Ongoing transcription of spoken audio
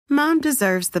Mom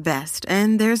deserves the best,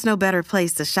 and there's no better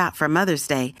place to shop for Mother's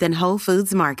Day than Whole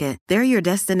Foods Market. They're your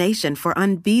destination for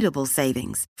unbeatable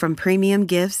savings, from premium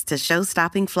gifts to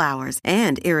show-stopping flowers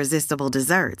and irresistible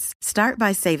desserts. Start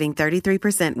by saving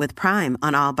 33% with Prime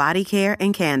on all body care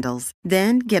and candles.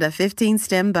 Then get a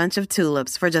 15-stem bunch of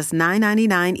tulips for just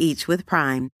 $9.99 each with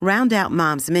Prime. Round out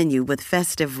Mom's menu with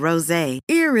festive rosé,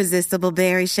 irresistible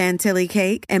berry chantilly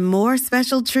cake, and more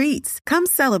special treats. Come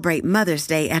celebrate Mother's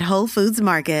Day at Whole Foods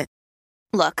Market.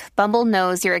 Look, Bumble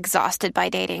knows you're exhausted by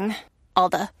dating. All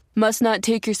the must not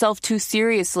take yourself too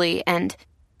seriously and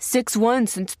 6'1"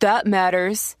 since that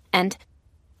matters. And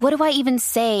what do I even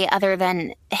say other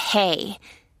than hey?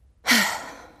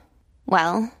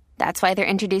 Well, that's why they're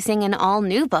introducing an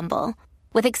all-new Bumble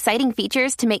with exciting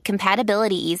features to make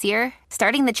compatibility easier,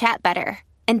 starting the chat better,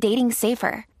 and dating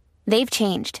safer. They've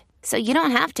changed, so you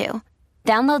don't have to.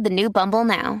 Download the new Bumble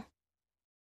now.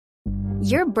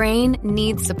 Your brain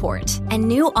needs support, and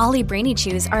new Ollie Brainy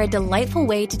Chews are a delightful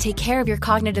way to take care of your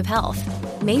cognitive health.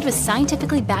 Made with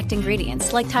scientifically backed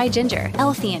ingredients like Thai ginger,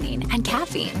 L-theanine, and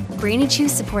caffeine, Brainy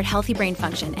Chews support healthy brain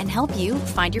function and help you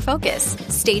find your focus,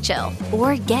 stay chill,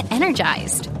 or get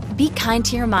energized. Be kind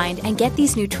to your mind and get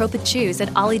these nootropic chews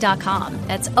at ollie.com.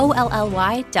 That's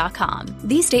OLLY.com.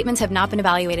 These statements have not been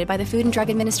evaluated by the Food and Drug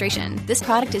Administration. This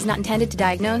product is not intended to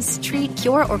diagnose, treat,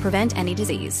 cure, or prevent any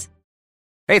disease.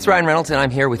 Hey, it's Ryan Reynolds, and I'm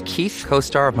here with Keith,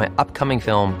 co-star of my upcoming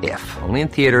film, If, only in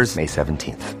theaters May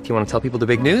 17th. Do you want to tell people the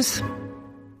big news?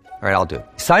 All right, I'll do it.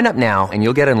 Sign up now and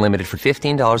you'll get unlimited for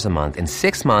 $15 a month and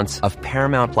 6 months of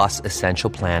Paramount Plus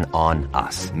Essential Plan on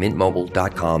us.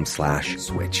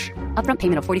 MintMobile.com/switch. Upfront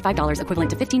payment of $45 equivalent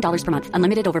to $15 per month.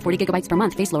 Unlimited over 40 gigabytes per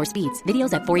month. Face lower speeds.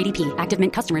 Videos at 480p. Active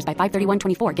Mint customers by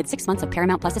 531.24 get 6 months of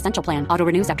Paramount Plus Essential Plan. Auto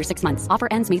renews after 6 months. Offer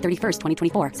ends May 31st,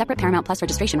 2024. Separate Paramount Plus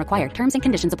registration required. Terms and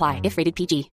conditions apply if rated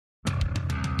PG.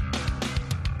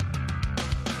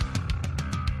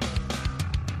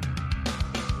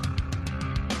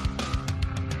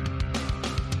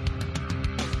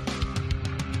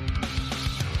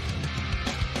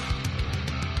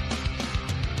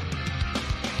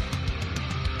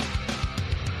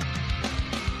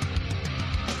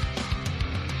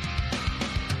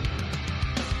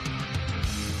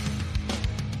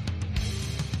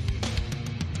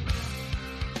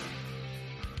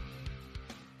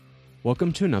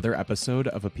 Welcome to another episode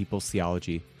of A People's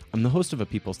Theology. I'm the host of A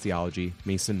People's Theology,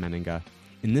 Mason Meninga.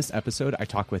 In this episode, I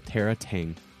talk with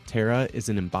Teng. Tara is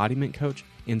an embodiment coach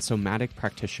and somatic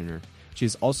practitioner. She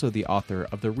is also the author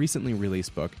of the recently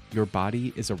released book, Your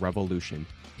Body is a Revolution,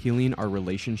 Healing Our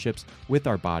Relationships with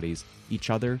Our Bodies,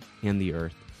 Each Other, and the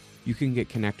Earth. You can get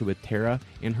connected with Tara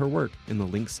and her work in the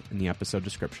links in the episode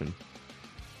description.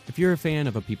 If you're a fan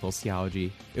of A People's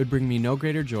Theology, it would bring me no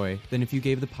greater joy than if you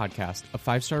gave the podcast a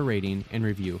 5-star rating and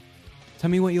review.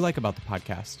 Tell me what you like about the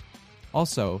podcast.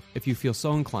 Also, if you feel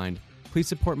so inclined, please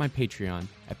support my Patreon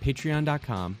at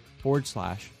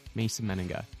patreon.com/Mason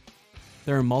Meninga.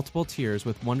 There are multiple tiers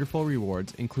with wonderful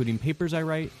rewards, including papers I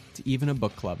write to even a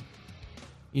book club.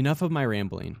 Enough of my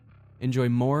rambling. Enjoy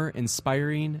more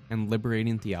inspiring and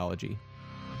liberating theology.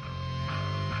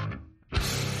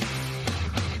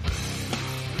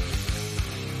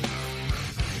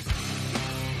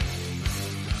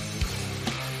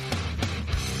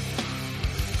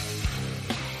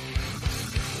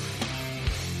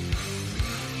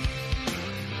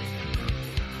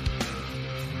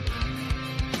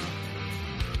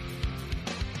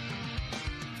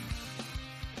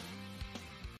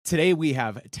 Today we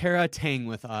have Tara Teng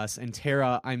with us, and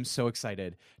Tara, I'm so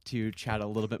excited to chat a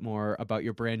little bit more about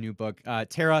your brand new book.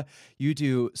 Tara, you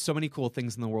do so many cool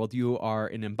things in the world. You are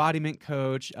an embodiment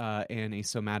coach and a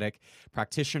somatic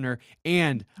practitioner,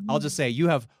 and I'll just say you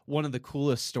have one of the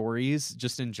coolest stories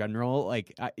just in general.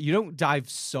 Like you don't dive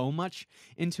so much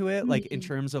into it, like in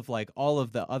terms of like all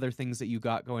of the other things that you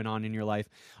got going on in your life.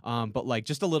 But like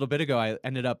just a little bit ago, I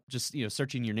ended up just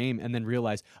searching your name and then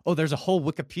realized, oh, there's a whole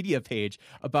Wikipedia page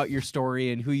about your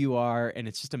story and who you are, and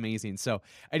it's just amazing. So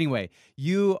anyway,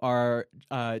 you are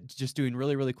just doing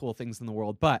really, really cool things in the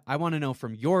world. But I want to know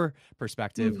from your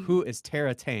perspective, who is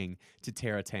Tara Teng to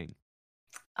Tara Teng?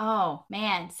 Oh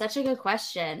man, such a good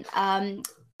question.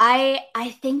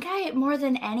 I think more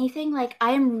than anything, like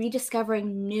I am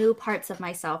rediscovering new parts of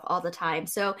myself all the time.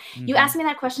 So you asked me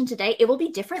that question today, it will be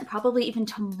different probably even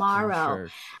tomorrow. Sure.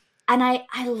 And I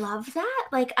love that.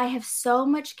 Like I have so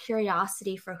much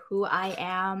curiosity for who I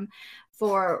am,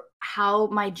 for how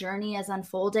my journey is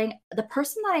unfolding. The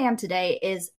person that I am today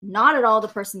is not at all the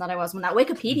person that I was when that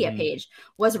Wikipedia page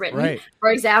was written, for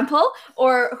example,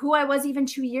 or who I was even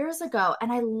 2 years ago.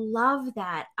 And I love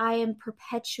that. I am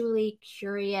perpetually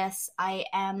curious. I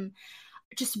am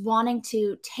just wanting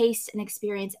to taste and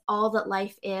experience all that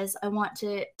life is. I want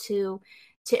to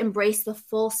embrace the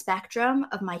full spectrum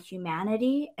of my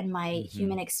humanity and my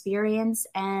human experience,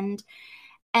 and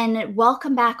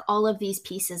welcome back all of these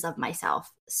pieces of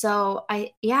myself. So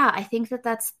I think that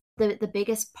that's the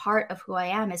biggest part of who I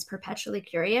am, is perpetually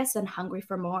curious and hungry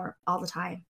for more all the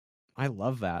time. I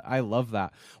love that. I love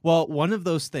that. Well, one of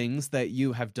those things that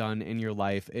you have done in your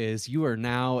life is you are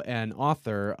now an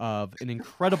author of an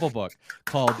incredible book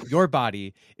called Your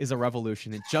Body is a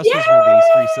Revolution. It just was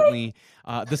released recently.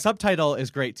 The subtitle is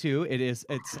great too.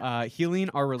 It's Healing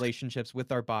Our Relationships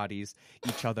with Our Bodies,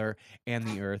 Each Other, and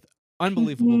the Earth.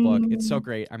 Unbelievable book. It's so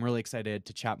great. I'm really excited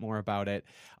to chat more about it.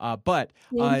 But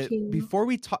Thank you. before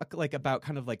we talk about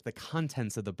kind of like the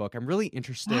contents of the book, I'm really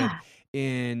interested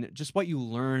in just what you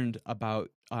learned about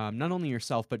not only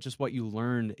yourself, but just what you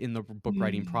learned in the book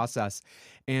writing process.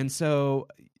 And so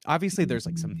obviously there's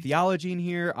like some theology in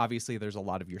here. Obviously there's a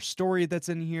lot of your story that's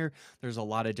in here. There's a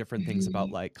lot of different things about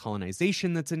like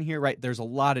colonization that's in here, right? There's a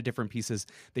lot of different pieces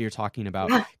that you're talking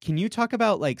about. Can you talk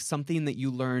about like something that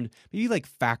you learned maybe like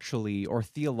factually or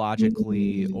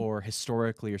theologically or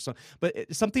historically or so, but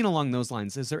something along those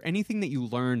lines? Is there anything that you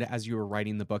learned as you were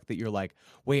writing the book that you're like,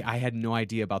 wait, I had no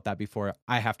idea about that before.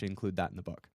 I have to include that in the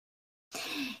book?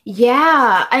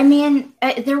 Yeah, I mean,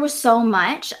 there was so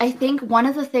much. I think one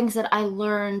of the things that I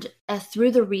learned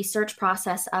through the research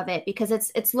process of it, because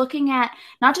it's looking at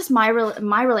not just my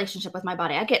relationship with my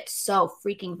body. I get so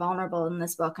freaking vulnerable in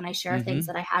this book, and I share things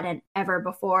that I hadn't ever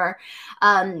before.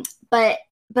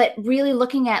 But really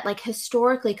looking at like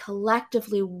historically,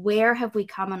 collectively, where have we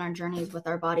come on our journeys with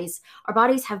our bodies? Our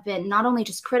bodies have been not only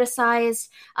just criticized,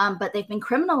 but they've been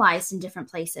criminalized in different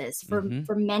places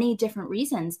for many different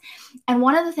reasons. And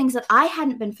one of the things that I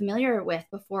hadn't been familiar with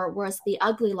before was the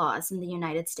ugly laws in the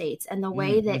United States, and the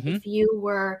way that if you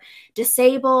were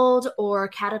disabled or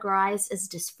categorized as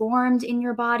disformed in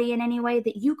your body in any way,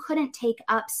 that you couldn't take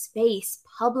up space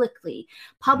publicly.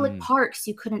 Public parks,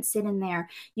 you couldn't sit in there.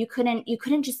 You couldn't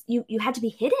just, you had to be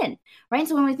hidden, right?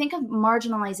 So when we think of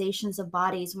marginalizations of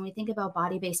bodies, when we think about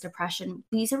body-based oppression,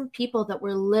 these are people that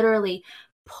were literally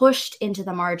pushed into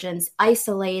the margins,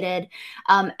 isolated,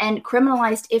 and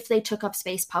criminalized if they took up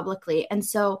space publicly. And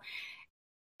so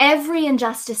every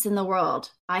injustice in the world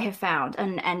I have found,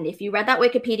 and if you read that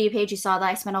Wikipedia page, you saw that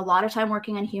I spent a lot of time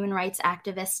working on human rights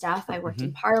activist stuff. I worked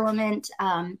in Parliament,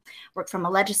 worked from a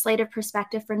legislative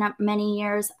perspective for many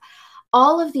years.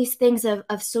 All of these things of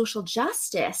social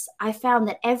justice, I found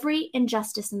that every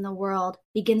injustice in the world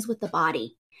begins with the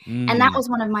body. And that was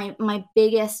one of my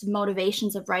biggest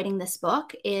motivations of writing this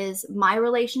book, is my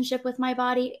relationship with my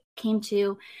body came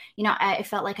to, I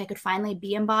felt like I could finally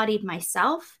be embodied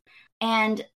myself.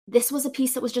 And this was a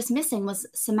piece that was just missing, was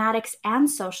somatics and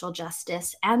social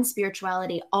justice and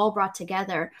spirituality all brought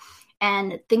together.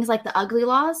 And things like the ugly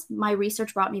laws, my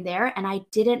research brought me there, and I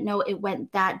didn't know it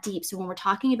went that deep. So when we're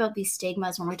talking about these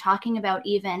stigmas, when we're talking about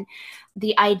even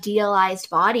the idealized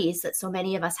bodies that so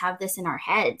many of us have this in our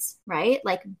heads, right?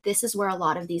 Like this is where a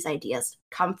lot of these ideas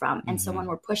come from. And so when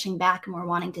we're pushing back and we're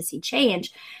wanting to see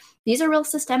change, these are real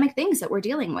systemic things that we're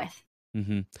dealing with.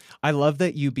 I love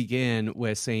that you begin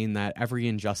with saying that every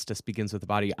injustice begins with the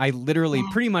body. I literally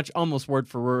pretty much almost word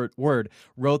for word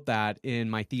wrote that in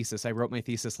my thesis. I wrote my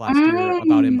thesis last year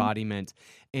about embodiment.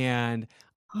 And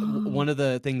one of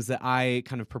the things that I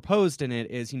kind of proposed in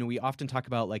it is, we often talk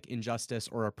about like injustice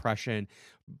or oppression,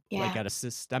 like at a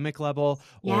systemic level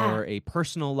or a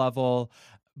personal level.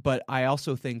 But I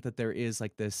also think that there is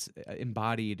like this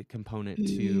embodied component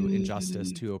to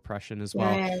injustice, to oppression as well.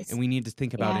 And we need to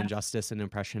think about injustice and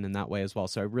oppression in that way as well.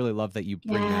 So I really love that you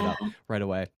bring that up right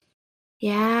away.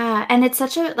 Yeah. And it's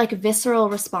such a like visceral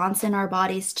response in our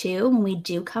bodies too, when we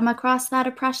do come across that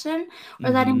oppression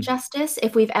or that injustice.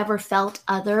 If we've ever felt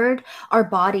othered, our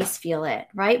bodies feel it,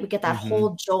 right? We get that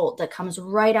whole jolt that comes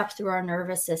right up through our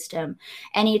nervous system.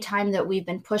 Anytime that we've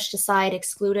been pushed aside,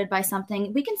 excluded by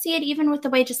something, we can see it even with the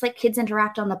way just like kids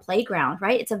interact on the playground,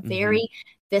 right? It's a very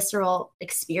visceral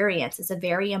experience. It's a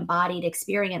very embodied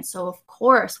experience. So of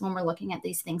course, when we're looking at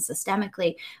these things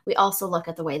systemically, we also look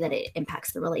at the way that it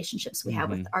impacts the relationships we have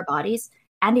with our bodies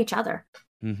and each other.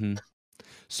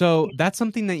 So that's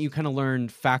something that you kind of learned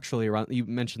factually around. You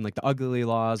mentioned like the ugly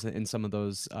laws and some of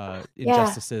those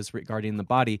injustices regarding the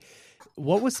body.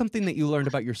 What was something that you learned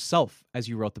about yourself as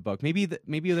you wrote the book? Maybe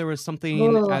there was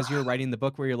something as you were writing the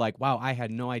book where you're like, wow, I had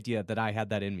no idea that I had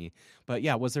that in me. But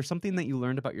yeah, was there something that you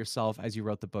learned about yourself as you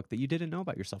wrote the book that you didn't know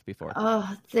about yourself before?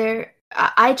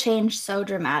 I changed so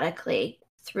dramatically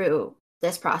through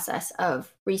this process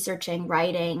of researching,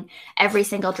 writing, every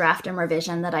single draft and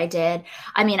revision that I did.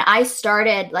 I mean, I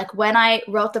started like when I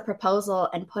wrote the proposal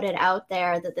and put it out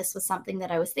there that this was something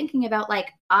that I was thinking about,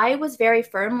 like I was very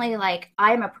firmly like,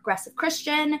 I'm a progressive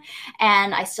Christian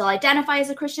and I still identify as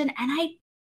a Christian, and I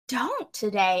don't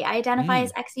today. I identify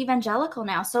as ex-evangelical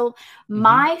now. So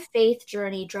my faith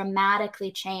journey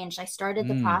dramatically changed. I started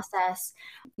the process,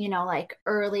 like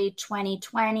early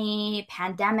 2020,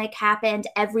 pandemic happened,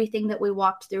 everything that we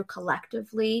walked through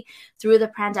collectively through the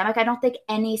pandemic. I don't think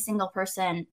any single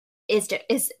person is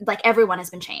like, everyone has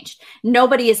been changed.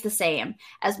 Nobody is the same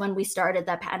as when we started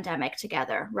the pandemic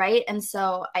together, right? And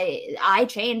so I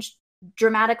changed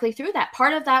dramatically through that.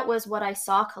 Part of that was what I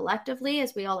saw collectively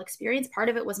as we all experienced. Part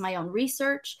of it was my own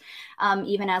research,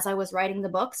 even as I was writing the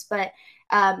books. But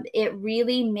it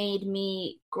really made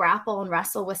me grapple and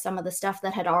wrestle with some of the stuff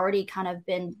that had already kind of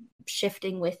been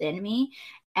shifting within me.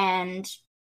 And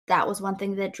that was one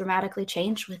thing that dramatically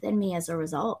changed within me as a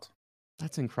result.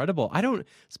 That's incredible.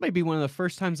 This might be one of the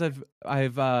first times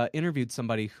I've interviewed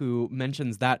somebody who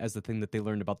mentions that as the thing that they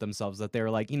learned about themselves, that they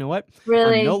were like, you know what?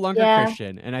 Really? I'm no longer Yeah.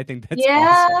 Christian. And I think that's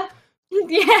awesome.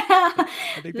 Yeah. I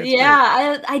think that's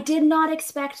great. I did not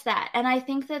expect that. And I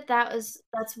think that's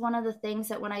one of the things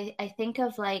that when I think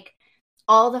of like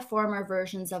all the former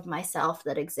versions of myself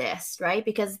that exist, right?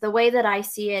 Because the way that I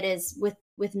see it is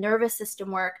with nervous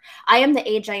system work, I am the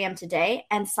age I am today,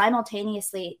 and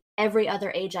simultaneously every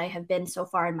other age I have been so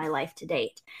far in my life to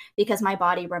date, because my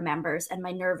body remembers and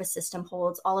my nervous system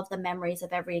holds all of the memories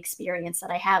of every experience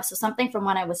that I have. So something from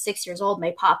when I was 6 years old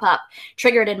may pop up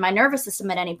triggered in my nervous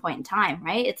system at any point in time,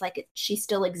 right? It's like she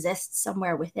still exists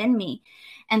somewhere within me.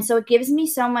 And so it gives me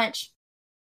so much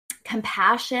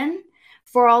compassion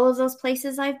for all of those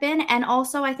places I've been. And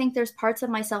also I think there's parts of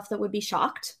myself that would be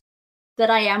shocked that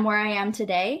I am where I am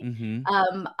today.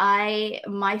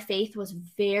 My faith was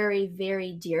very,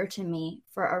 very dear to me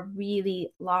for a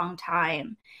really long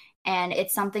time. And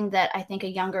it's something that I think a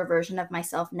younger version of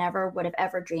myself never would have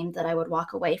ever dreamed that I would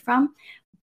walk away from.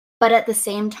 But at the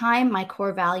same time, my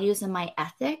core values and my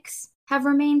ethics have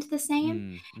remained the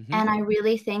same. And I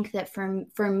really think that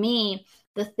for me,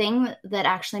 the thing that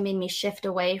actually made me shift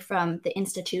away from the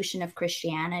institution of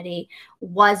Christianity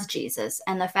was Jesus.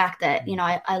 And the fact that,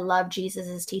 I love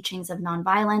Jesus's teachings of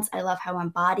nonviolence. I love how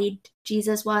embodied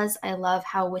Jesus was. I love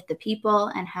how with the people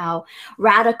and how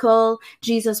radical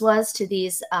Jesus was to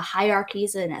these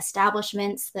hierarchies and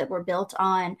establishments that were built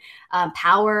on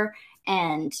power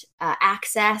and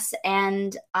access.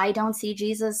 And I don't see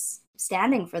Jesus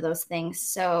standing for those things.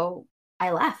 So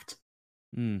I left.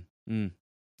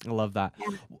 I love that.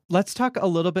 Yeah. Let's talk a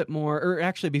little bit more, or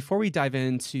actually before we dive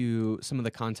into some of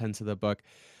the contents of the book,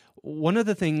 one of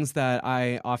the things that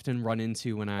I often run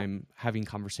into when I'm having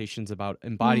conversations about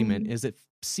embodiment is it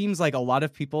seems like a lot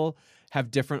of people have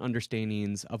different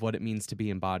understandings of what it means to be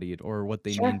embodied or what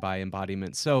they mean by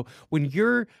embodiment. So when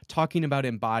you're talking about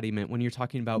embodiment, when you're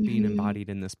talking about being embodied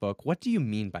in this book, what do you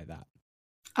mean by that?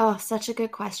 Oh, such a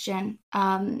good question.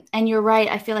 And you're right.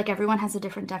 I feel like everyone has a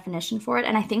different definition for it.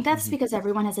 And I think that's because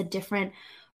everyone has a different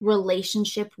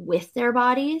relationship with their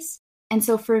bodies. And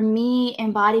so for me,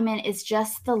 embodiment is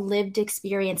just the lived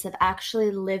experience of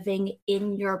actually living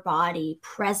in your body,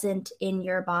 present in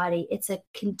your body. It's a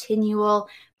continual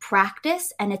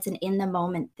practice and it's an in the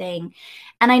moment thing.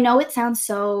 And I know it sounds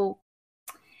so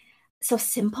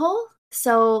simple.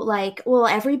 So like, well,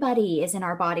 everybody is in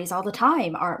our bodies all the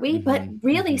time, aren't we? But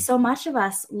really, so much of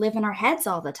us live in our heads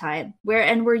all the time.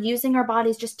 We're using our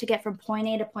bodies just to get from point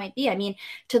A to point B. I mean,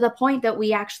 to the point that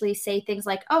we actually say things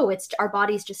like, oh, it's our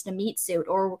body's just a meat suit,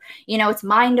 or, it's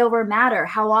mind over matter.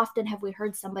 How often have we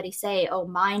heard somebody say, oh,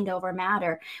 mind over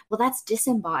matter? Well, that's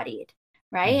disembodied.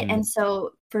 Right. And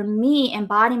so for me,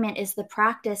 embodiment is the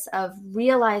practice of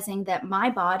realizing that my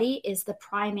body is the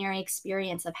primary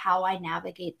experience of how I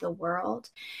navigate the world.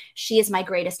 She is my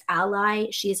greatest ally.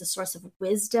 She is a source of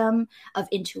wisdom, of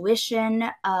intuition,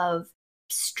 of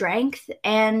strength,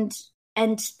 and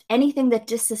anything that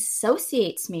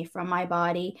disassociates me from my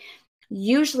body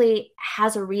usually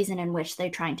has a reason in which they're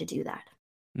trying to do that.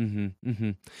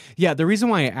 Yeah. The reason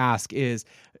why I ask is,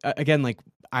 again, like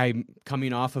I'm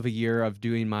coming off of a year of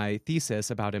doing my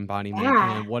thesis about embodiment.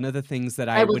 And one of the things that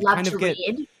I would love kind to of get,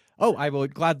 read. Oh, I will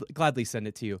gladly send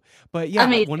it to you. But yeah,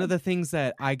 Amazing. one of the things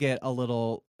that I get a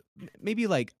little maybe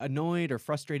like annoyed or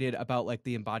frustrated about like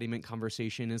the embodiment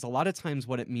conversation is a lot of times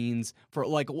what it means for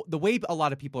like the way a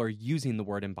lot of people are using the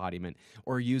word embodiment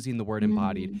or using the word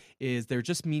embodied is they're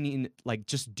just meaning like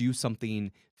just do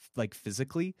something like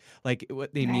physically, like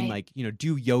what they mean, Right. like,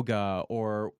 do yoga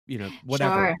or,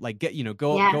 whatever, Sure. like get, Yeah.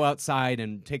 go outside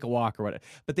and take a walk or whatever.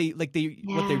 But what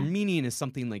they're Yeah. meaning is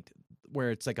something like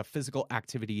where it's like a physical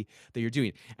activity that you're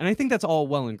doing. And I think that's all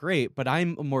well and great, but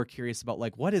I'm more curious about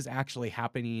like what is actually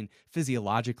happening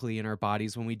physiologically in our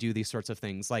bodies when we do these sorts of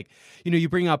things. Like, you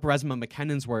bring up Resmaa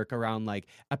McKennon's work around like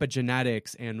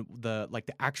epigenetics and the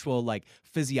actual like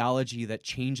physiology that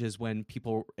changes when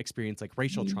people experience like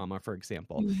racial trauma, for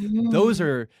example. Those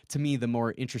are to me the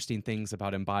more interesting things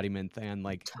about embodiment than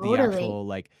like the actual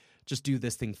like just do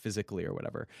this thing physically or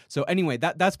whatever. So anyway,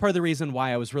 that's part of the reason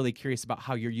why I was really curious about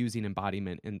how you're using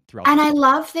embodiment throughout. And I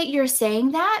love that you're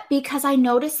saying that because I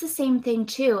noticed the same thing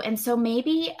too. And so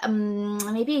maybe a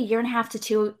year and a half to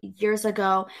 2 years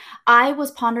ago, I was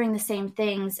pondering the same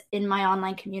things in my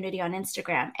online community on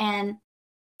Instagram. And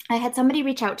I had somebody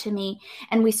reach out to me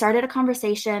and we started a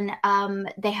conversation.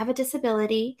 They have a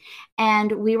disability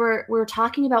and we were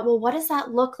talking about, well, what does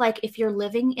that look like if you're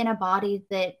living in a body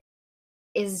that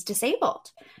is disabled,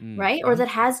 right? Or that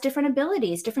has different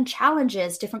abilities, different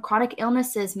challenges, different chronic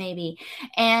illnesses, maybe.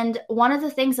 And one of the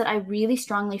things that I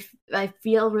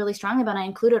feel really strongly about, I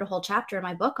included a whole chapter in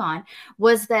my book on,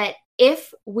 was that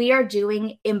if we are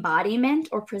doing embodiment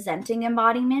or presenting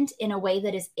embodiment in a way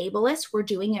that is ableist, we're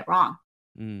doing it wrong.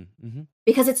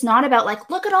 Because it's not about like,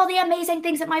 look at all the amazing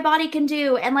things that my body can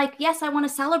do. And like, yes, I want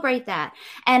to celebrate that.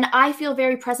 And I feel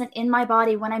very present in my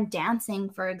body when I'm dancing,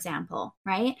 for example,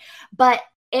 right? But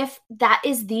if that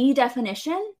is the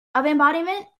definition of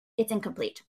embodiment, it's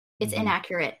incomplete. It's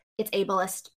inaccurate. It's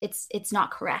ableist. It's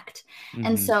not correct.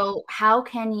 And so how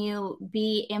can you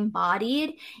be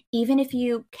embodied even if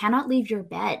you cannot leave your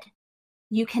bed?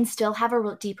 You can still have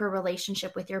a deeper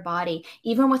relationship with your body,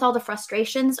 even with all the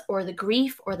frustrations or the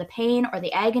grief or the pain or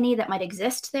the agony that might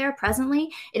exist there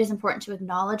presently. It is important to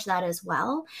acknowledge that as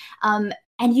well.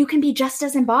 And you can be just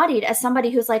as embodied as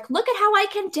somebody who's like, look at how I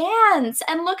can dance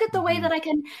and look at the way that I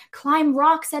can climb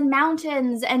rocks and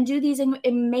mountains and do these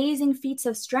amazing feats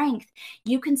of strength.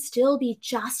 You can still be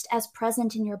just as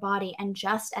present in your body and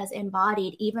just as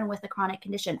embodied, even with a chronic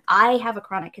condition. I have a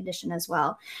chronic condition as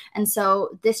well. And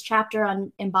so this chapter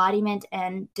on embodiment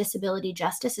and disability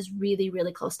justice is really,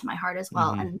 really close to my heart as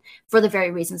well. And for the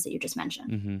very reasons that you just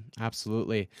mentioned.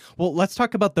 Absolutely. Well, let's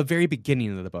talk about the very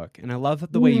beginning of the book. And I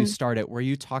love the way you start it, where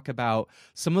you talk about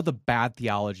some of the bad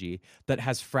theology that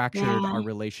has fractured our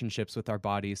relationships with our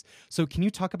bodies. So can you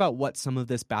talk about what some of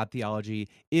this bad theology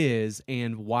is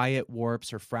and why it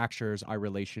warps or fractures our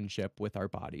relationship with our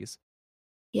bodies?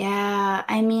 Yeah,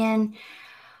 I mean,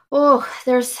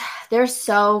 there's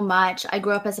so much. I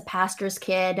grew up as a pastor's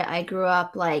kid. I grew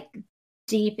up like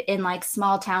deep in like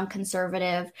small town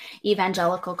conservative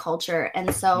evangelical culture.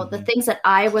 And so the things that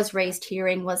I was raised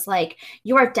hearing was like,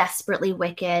 you are desperately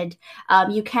wicked.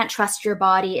 You can't trust your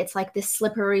body. It's like this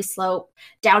slippery slope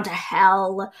down to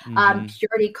hell.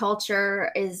 Purity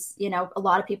culture is, a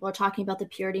lot of people are talking about the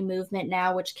purity movement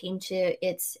now, which came to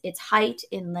its height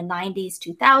in the 90s,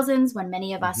 2000s, when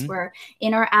many of us were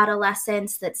in our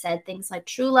adolescence, that said things like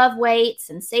true love waits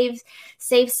and save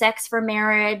sex for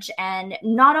marriage. And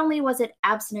not only was it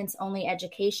abstinence only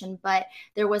education, but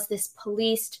there was this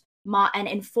policed and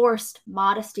enforced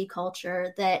modesty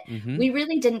culture that we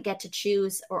really didn't get to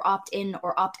choose or opt in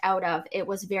or opt out of. It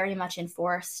was very much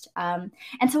enforced. And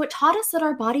so it taught us that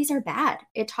our bodies are bad.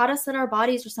 It taught us that our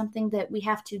bodies are something that we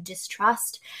have to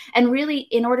distrust. And really,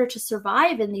 in order to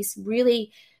survive in these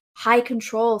really high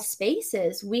control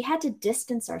spaces, we had to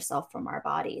distance ourselves from our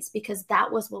bodies because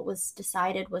that was what was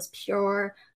decided was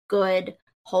pure, good,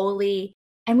 holy.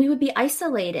 And we would be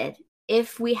isolated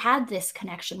if we had this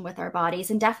connection with our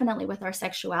bodies and definitely with our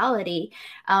sexuality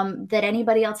that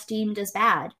anybody else deemed as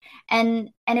bad. And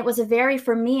it was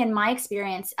for me, in my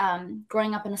experience,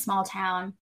 growing up in a small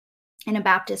town, in a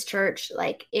Baptist church,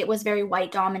 like it was very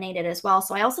white dominated as well.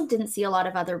 So I also didn't see a lot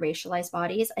of other racialized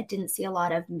bodies. I didn't see a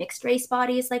lot of mixed race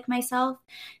bodies like myself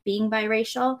being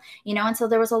biracial, and so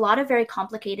there was a lot of very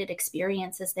complicated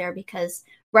experiences there because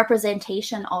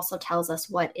representation also tells us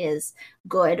what is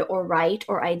good or right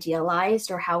or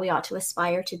idealized or how we ought to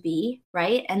aspire to be,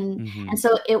 right? And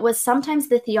so it was sometimes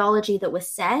the theology that was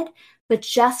said, but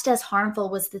just as harmful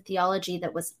was the theology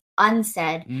that was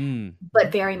unsaid,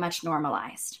 but very much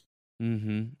normalized.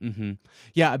 Mm-hmm, mm-hmm.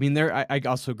 Yeah, I mean, I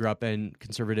also grew up in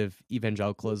conservative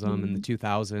evangelicalism in the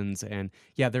 2000s, and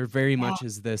yeah, there very Yeah. much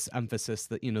is this emphasis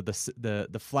that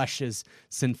the flesh is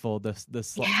sinful,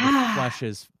 the Yeah. flesh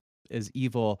is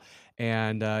evil,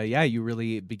 and yeah, you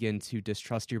really begin to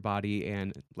distrust your body,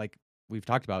 and like we've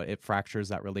talked about, it fractures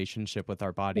that relationship with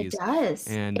our It bodies, does.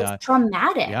 and It's yeah.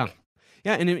 traumatic.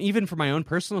 Yeah, and even for my own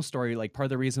personal story, like part of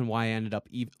the reason why I ended up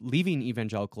leaving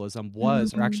evangelicalism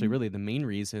was, or actually Mhm. really the main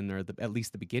reason, or at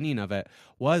least the beginning of it,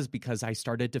 was because I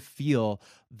started to feel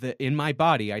in my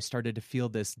body, I started to feel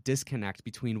this disconnect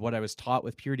between what I was taught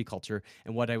with purity culture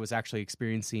and what I was actually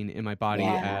experiencing in my body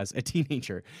Yeah. as a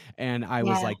teenager. And I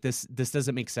was Yeah. like, this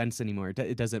doesn't make sense anymore.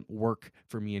 It doesn't work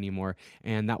for me anymore.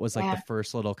 And that was like the Yeah.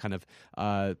 first little kind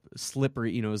of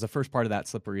slippery, it was the first part of that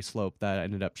slippery slope that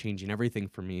ended up changing everything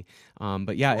for me.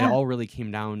 But yeah, it Yeah. all really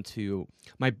came down to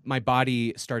my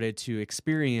body started to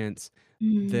experience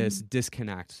this Mm.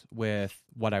 disconnect with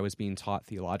what I was being taught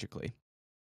theologically.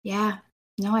 Yeah.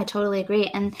 No, I totally agree.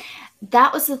 And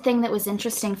that was the thing that was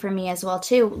interesting for me as well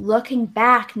too. Looking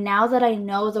back, now that I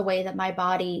know the way that my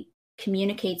body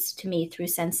communicates to me through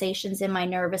sensations in my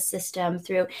nervous system,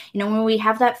 through, when we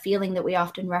have that feeling that we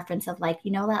often reference of like,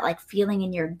 that like feeling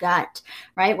in your gut,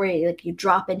 right? Where you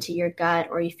drop into your gut,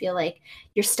 or you feel like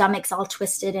your stomach's all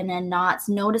twisted and in knots,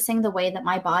 noticing the way that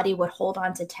my body would hold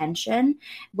on to tension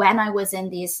when I was in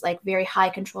these like very high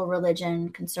control religion,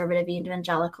 conservative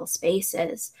evangelical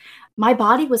spaces. My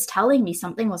body was telling me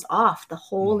something was off the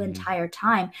whole Mm-hmm. entire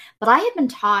time, but I had been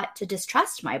taught to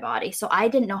distrust my body. So I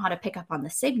didn't know how to pick up on the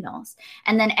signals.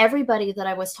 And then everybody that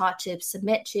I was taught to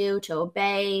submit to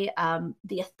obey,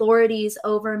 the authorities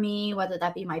over me, whether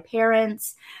that be my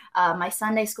parents, my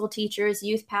Sunday school teachers,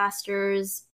 youth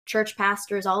pastors, church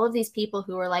pastors, all of these people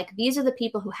who are like, these are the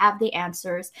people who have the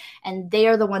answers, and they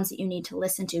are the ones that you need to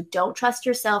listen to. Don't trust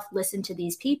yourself, listen to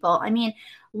these people. I mean,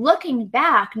 looking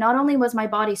back, not only was my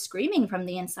body screaming from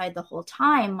the inside the whole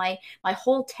time, my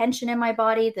whole tension in my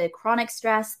body, the chronic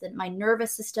stress, my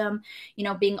nervous system,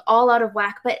 being all out of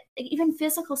whack, but even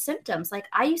physical symptoms. Like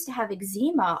I used to have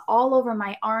eczema all over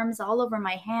my arms, all over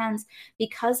my hands,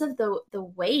 because of the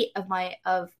weight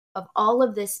of all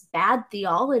of this bad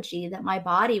theology that my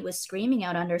body was screaming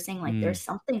out under, saying like, there's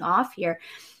something off here.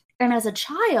 And as a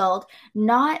child,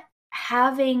 not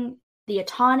having the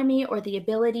autonomy or the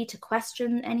ability to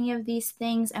question any of these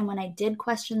things, and when I did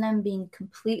question them, being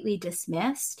completely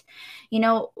dismissed,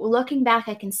 looking back,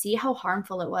 I can see how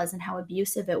harmful it was and how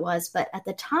abusive it was. But at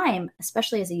the time,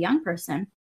 especially as a young person,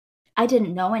 I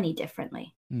didn't know any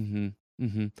differently. Mm-hmm.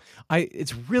 Mm-hmm.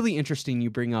 It's really interesting you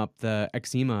bring up the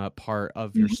eczema part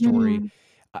of your story. Mhm.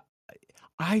 I,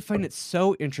 I find it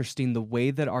so interesting the way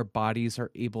that our bodies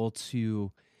are able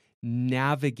to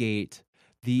navigate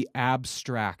the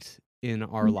abstract in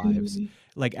our lives. Mhm.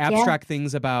 Like Yeah. abstract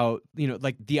things about,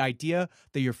 like the idea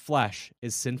that your flesh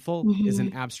is sinful is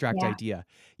an Mhm. abstract Yeah, idea.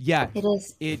 Yet it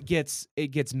is.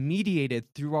 it gets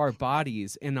mediated through our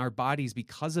bodies, and our bodies,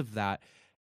 because of that,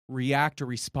 react or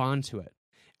respond to it.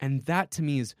 And that to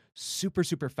me is super,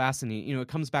 super fascinating. It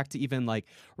comes back to even like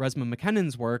Resmaa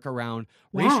McKennon's work around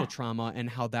racial Yeah. trauma and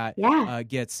how that Yeah.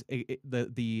 gets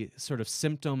the sort of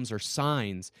symptoms or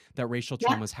signs that racial Yeah.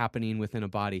 trauma is happening within a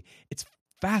body. It's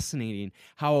fascinating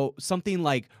how something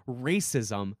like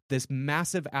racism, this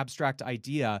massive abstract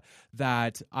idea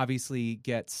that obviously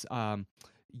gets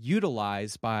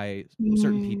utilized by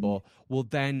certain Mm. people, will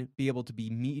then be able to be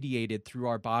mediated through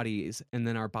our bodies, and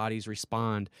then our bodies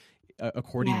respond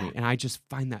accordingly. Yeah. And I just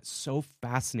find that so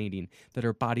fascinating that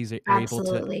our bodies are able to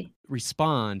Absolutely.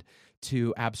 respond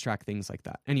to abstract things like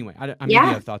that. Anyway, I maybe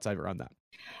Yeah. have thoughts around that.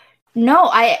 No,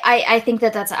 I think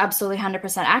that that's absolutely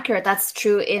 100% accurate. That's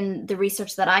true in the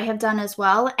research that I have done as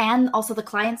well. And also the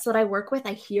clients that I work with,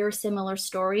 I hear similar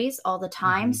stories all the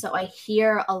time. Mm-hmm. So I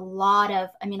hear a lot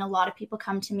of people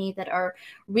come to me that are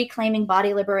reclaiming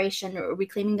body liberation, or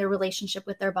reclaiming their relationship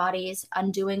with their bodies,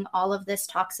 undoing all of this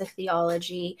toxic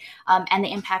theology, and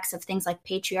the impacts of things like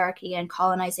patriarchy and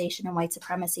colonization and white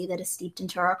supremacy that is steeped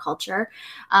into our culture.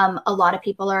 A lot of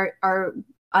people are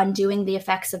undoing the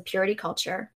effects of purity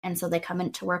culture, and so they come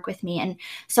in to work with me. And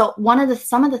so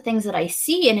some of the things that I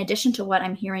see, in addition to what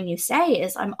I'm hearing you say,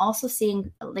 is I'm also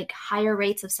seeing like higher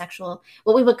rates of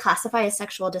what we would classify as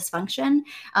sexual dysfunction,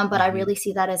 but I really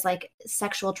see that as like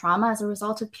sexual trauma as a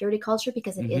result of purity culture,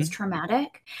 because it is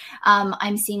traumatic.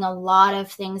 I'm seeing a lot of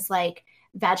things like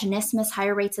vaginismus,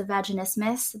 higher rates of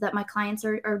vaginismus that my clients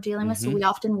are dealing with. So we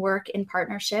often work in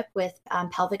partnership with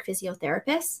pelvic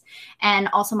physiotherapists. And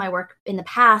also my work in the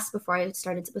past, before I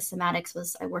started with somatics,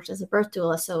 was I worked as a birth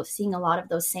doula. So seeing a lot of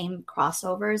those same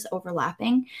crossovers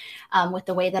overlapping with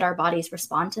the way that our bodies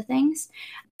respond to things.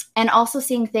 And also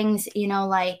seeing things,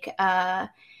 like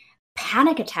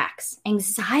panic attacks,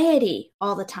 anxiety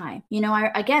all the time.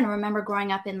 I again remember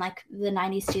growing up in like the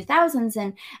 90s,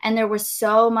 2000s, and there was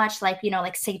so much like,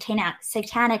 like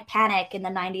satanic panic in the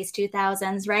 90s,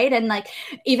 2000s, right? And like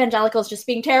evangelicals just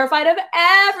being terrified of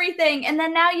everything. And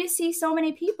then now you see so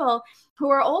many people who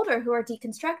are older, who are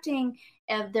deconstructing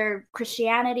their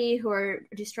Christianity, who are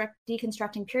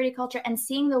deconstructing purity culture, and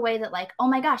seeing the way that like, oh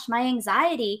my gosh, my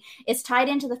anxiety is tied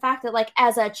into the fact that like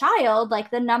as a child, like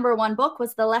the #1 book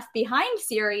was the Left Behind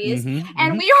series,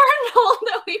 and we were told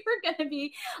that we were going to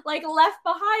be like left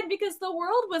behind because the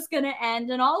world was going to end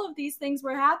and all of these things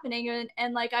were happening,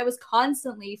 and like I was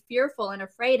constantly fearful and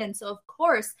afraid. And so of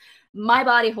course my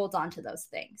body holds on to those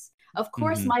things. Of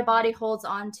course, my body holds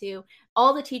on to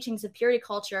all the teachings of purity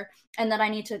culture, and that I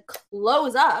need to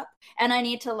close up and I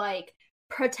need to like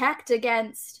protect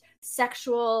against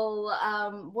sexual,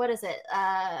 what is it?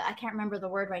 I can't remember the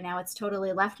word right now. It's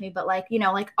totally left me, but like,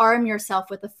 like arm yourself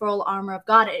with the full armor of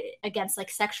God against like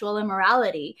sexual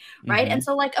immorality. Right. And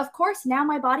so like, of course, now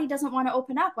my body doesn't want to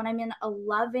open up when I'm in a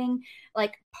loving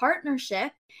like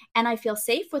partnership and I feel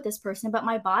safe with this person, but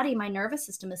my body, my nervous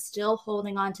system is still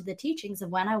holding on to the teachings of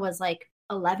when I was like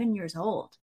 11 years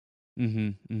old.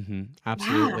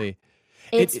 Absolutely.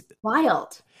 Yeah, it's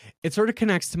wild. It sort of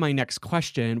connects to my next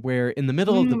question, where in the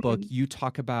middle of the book, you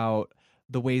talk about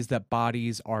the ways that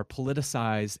bodies are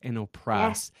politicized and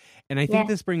oppressed. Yes. And I think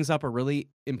this brings up a really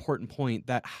important point,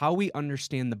 that how we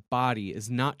understand the body is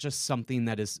not just something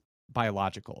that is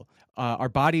biological. Our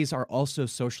bodies are also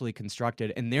socially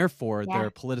constructed, and therefore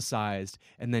they're politicized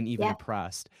and then even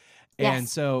oppressed. And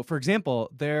so, for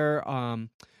example, there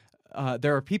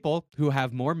are people who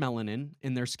have more melanin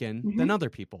in their skin than other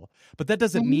people, but that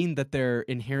doesn't mean that they're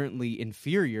inherently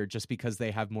inferior just because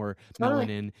they have more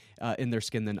melanin in their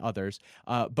skin than others.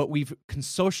 But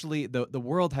the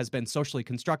world has been socially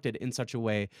constructed in such a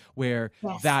way where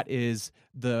that is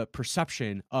the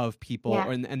perception of people,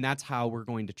 and that's how we're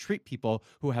going to treat people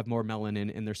who have more melanin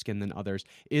in their skin than others,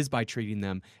 is by treating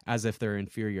them as if they're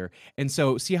inferior. And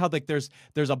so see how like there's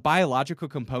a biological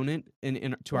component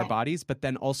to our bodies, but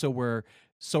then also we're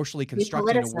socially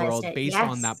constructing a world based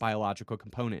on that biological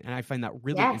component. And I find that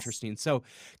really interesting. So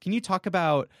can you talk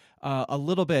about a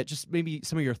little bit, just maybe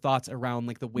some of your thoughts around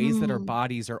like the ways that our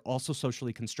bodies are also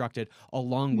socially constructed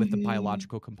along with the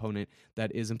biological component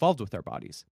that is involved with our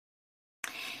bodies?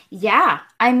 Yeah.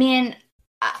 I mean,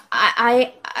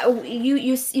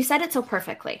 you said it so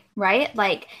perfectly, right?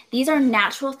 Like these are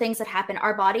natural things that happen.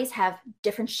 Our bodies have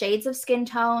different shades of skin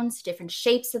tones, different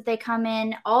shapes that they come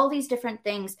in, all these different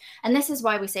things. And this is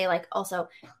why we say like also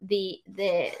the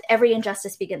every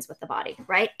injustice begins with the body,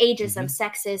 right? Ageism,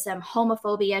 sexism,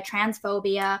 homophobia,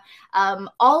 transphobia,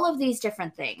 all of these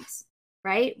different things,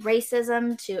 right?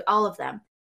 Racism, to all of them.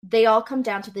 They all come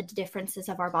down to the differences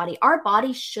of our body. Our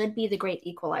body should be the great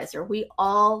equalizer. We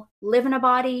all live in a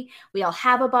body. We all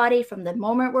have a body from the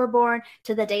moment we're born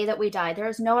to the day that we die. There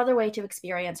is no other way to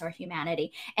experience our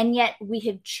humanity. And yet we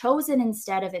have chosen,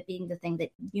 instead of it being the thing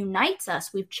that unites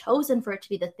us, we've chosen for it to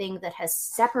be the thing that has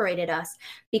separated us,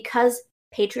 because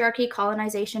patriarchy,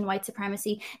 colonization, white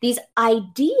supremacy, these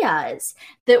ideas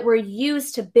that were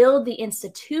used to build the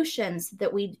institutions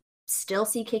that we still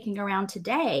see kicking around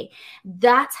today.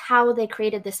 That's how they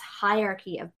created this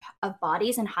hierarchy of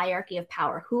bodies and hierarchy of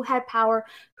power. Who had power,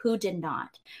 who did not,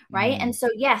 right? And so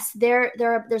yes,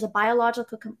 there's a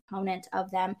biological component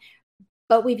of them,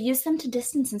 but we've used them to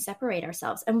distance and separate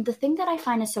ourselves. And the thing that I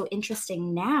find is so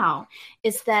interesting now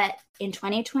is that in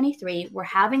 2023, we're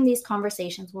having these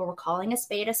conversations where we're calling a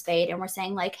spade, and we're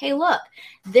saying like, hey, look,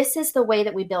 this is the way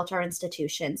that we built our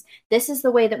institutions. This is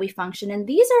the way that we function. And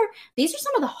these are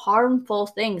some of the harmful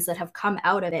things that have come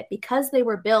out of it, because they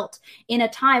were built in a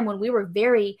time when we were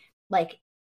very like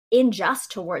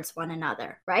unjust towards one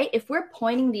another, right? If we're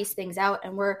pointing these things out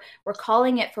and we're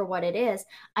calling it for what it is,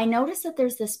 I notice that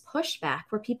there's this pushback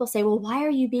where people say, well, why are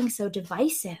you being so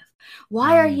divisive?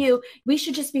 Why are we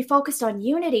should just be focused on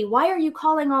unity. Why are you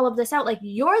calling all of this out? Like,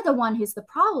 you're the one who's the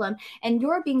problem and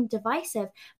you're being divisive.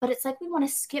 But it's like we want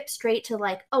to skip straight to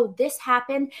like, oh, this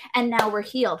happened and now we're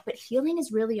healed. But healing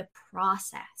is really a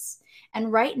process.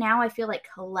 And right now, I feel like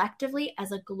collectively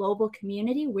as a global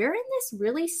community, we're in this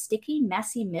really sticky,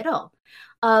 messy middle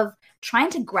of trying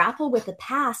to grapple with the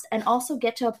past and also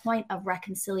get to a point of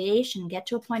reconciliation, get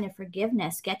to a point of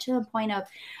forgiveness, get to a point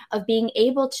of being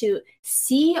able to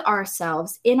see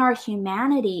ourselves in our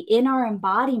humanity, in our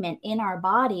embodiment, in our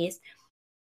bodies,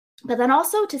 but then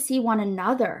also to see one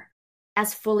another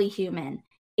as fully human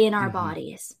in our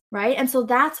bodies, right? And so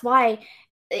that's why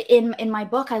in my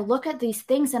book, I look at these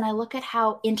things and I look at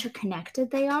how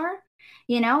interconnected they are.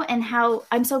 And how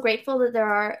I'm so grateful that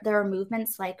there are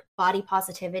movements like body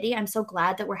positivity. I'm so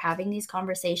glad that we're having these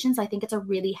conversations. I think it's a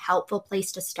really helpful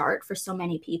place to start for so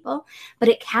many people, but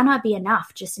it cannot be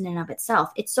enough just in and of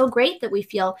itself. It's so great that we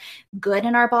feel good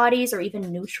in our bodies or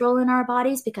even neutral in our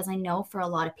bodies, because I know for a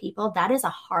lot of people that is a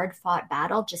hard fought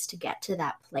battle just to get to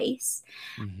that place.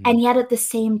 And yet at the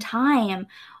same time,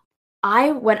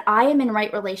 when I am in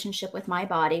right relationship with my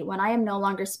body, when I am no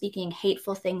longer speaking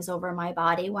hateful things over my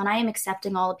body, when I am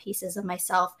accepting all the pieces of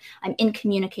myself, I'm in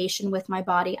communication with my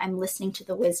body, I'm listening to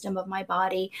the wisdom of my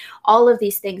body, all of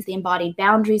these things, the embodied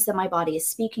boundaries that my body is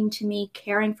speaking to me,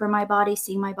 caring for my body,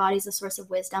 seeing my body as a source of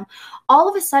wisdom, all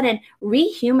of a sudden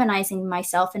rehumanizing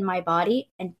myself and my body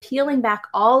and peeling back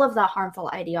all of the harmful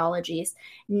ideologies.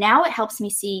 Now it helps me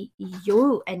see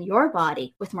you and your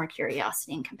body with more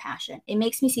curiosity and compassion. It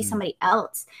makes me see somebody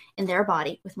else in their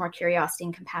body with more curiosity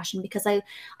and compassion, because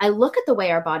I look at the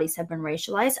way our bodies have been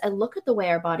racialized. I look at the way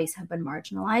our bodies have been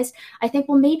marginalized. I think,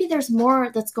 well, maybe there's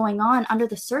more that's going on under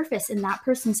the surface in that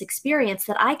person's experience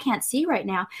that I can't see right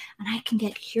now. And I can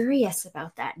get curious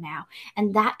about that now.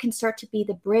 And that can start to be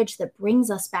the bridge that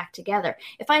brings us back together.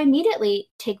 If I immediately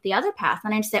take the other path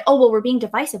and I just say, oh, well, we're being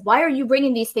divisive. Why are you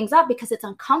bringing these things up? Because it's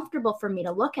uncomfortable for me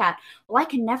to look at. Well, I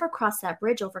can never cross that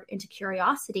bridge over into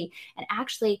curiosity and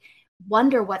actually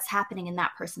wonder what's happening in that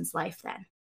person's life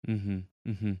then.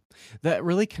 That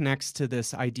really connects to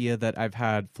this idea that I've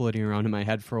had floating around in my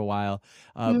head for a while,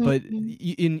 but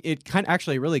it kind of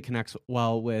actually really connects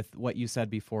well with what you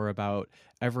said before about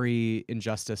every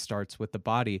injustice starts with the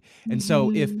body. And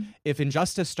so if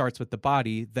injustice starts with the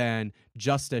body, then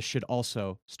justice should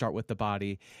also start with the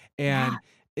body. And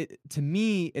to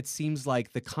me, it seems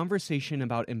like the conversation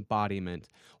about embodiment,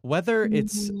 whether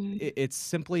it's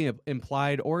simply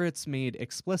implied or it's made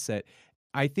explicit,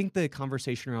 I think the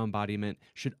conversation around embodiment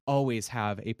should always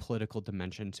have a political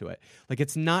dimension to it. Like,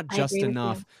 it's not just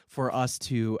enough for us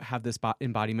to have this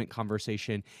embodiment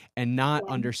conversation and not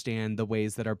understand the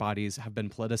ways that our bodies have been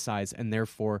politicized, and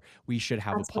therefore we should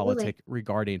have a politic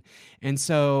regarding. And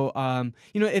so,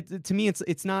 to me,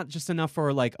 it's not just enough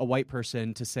for like a white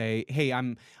person to say, "Hey,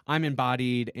 I'm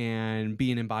embodied, and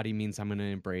being embodied means I'm going to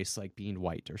embrace like being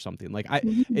white or something."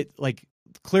 Like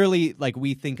clearly, like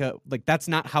we think like that's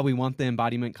not how we want the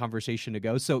embodiment conversation to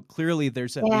go. So clearly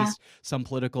there's at least some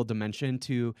political dimension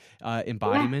to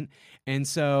embodiment. And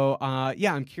so,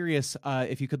 I'm curious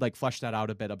if you could like flesh that out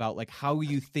a bit about like how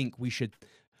you think we should,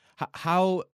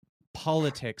 how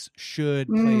politics should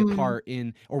play a part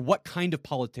in, or what kind of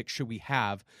politics should we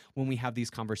have when we have these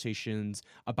conversations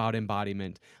about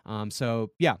embodiment.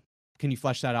 Can you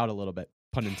flesh that out a little bit?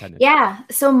 Pun intended. Yeah.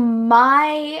 So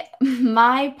my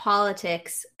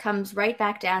politics comes right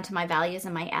back down to my values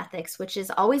and my ethics, which is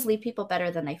always leave people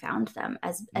better than they found them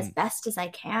as best as I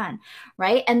can.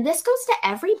 Right. And this goes to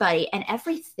everybody and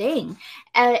everything.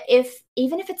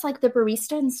 Even if it's like the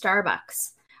barista in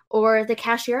Starbucks or the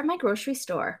cashier at my grocery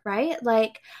store, right?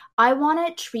 Like, I want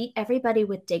to treat everybody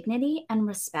with dignity and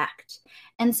respect.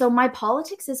 And so my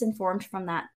politics is informed from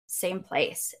that same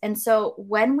place. And so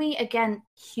when we, again,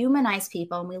 humanize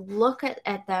people and we look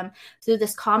at them through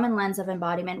this common lens of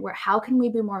embodiment, where how can we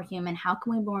be more human? How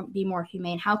can we be more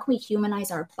humane? How can we humanize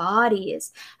our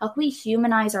bodies? How can we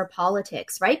humanize our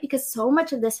politics, right? Because so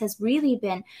much of this has really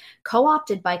been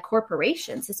co-opted by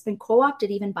corporations. It's been co-opted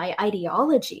even by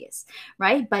ideologies,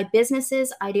 right? By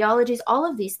businesses, ideologies, all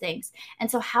of these things.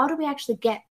 And so how do we actually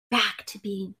get back to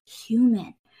being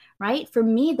human, right? For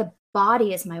me, the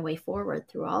body is my way forward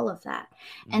through all of that.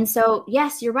 And so,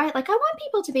 yes, you're right. Like, I want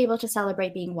people to be able to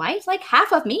celebrate being white. Like,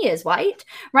 half of me is white,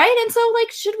 right? And so,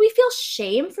 like, should we feel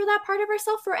shame for that part of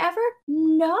ourselves forever?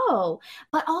 No.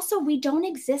 But also, we don't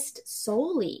exist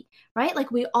solely, right? Like,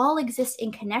 we all exist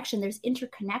in connection. There's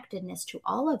interconnectedness to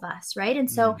all of us, right? And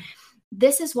so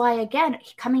this is why, again,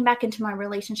 coming back into my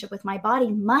relationship with my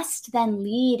body must then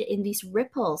lead in these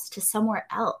ripples to somewhere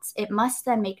else. It must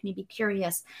then make me be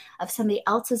curious of somebody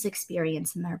else's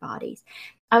experience in their bodies.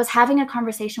 I was having a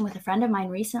conversation with a friend of mine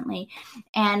recently,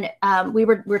 and we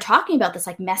were talking about this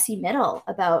like messy middle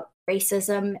about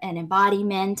racism and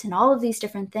embodiment and all of these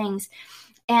different things.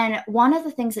 And one of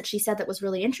the things that she said that was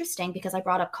really interesting, because I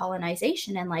brought up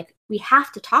colonization, and like, we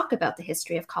have to talk about the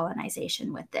history of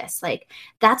colonization with this. Like,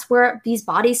 that's where these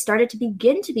bodies started to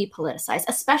begin to be politicized,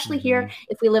 especially here,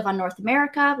 if we live on North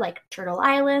America, like Turtle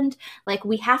Island, like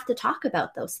we have to talk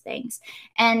about those things.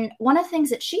 And one of the things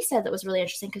that she said that was really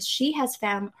interesting, because she has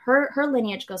found her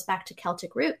lineage goes back to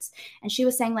Celtic roots. And she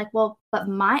was saying like, well, but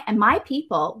my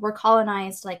people were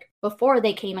colonized like before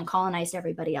they came and colonized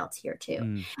everybody else here too.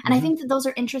 And I think that those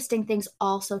are interesting things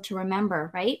also to remember,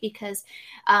 right? Because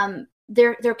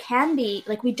there can be,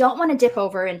 like, we don't want to dip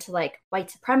over into like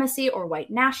white supremacy or white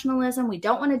nationalism. We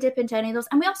don't want to dip into any of those.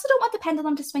 And we also don't want the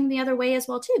pendulum to swing the other way as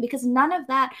well too, because none of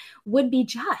that would be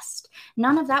just.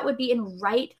 None of that would be in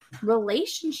right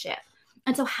relationship.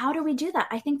 And so how do we do that?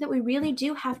 I think that we really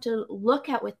do have to look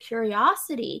at, with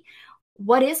curiosity,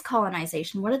 what is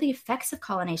colonization? What are the effects of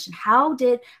colonization? How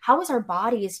was our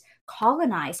bodies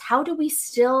colonized? How do we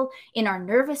still, in our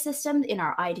nervous system, in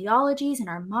our ideologies, in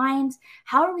our minds,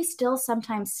 how are we still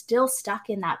sometimes still stuck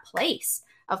in that place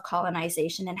of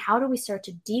colonization? And how do we start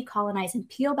to decolonize and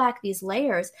peel back these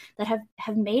layers that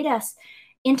have made us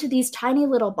into these tiny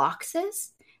little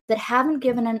boxes that haven't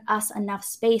given us enough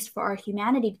space for our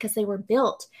humanity, because they were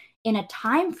built in a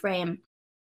time frame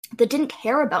that didn't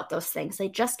care about those things. They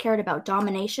just cared about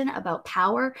domination, about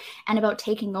power, and about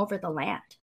taking over the land.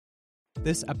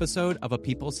 This episode of A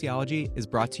People's Theology is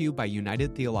brought to you by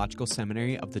United Theological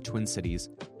Seminary of the Twin Cities.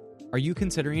 Are you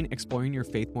considering exploring your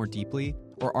faith more deeply,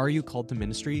 or are you called to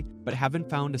ministry but haven't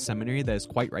found a seminary that is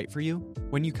quite right for you?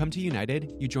 When you come to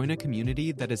United, you join a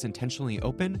community that is intentionally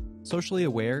open, socially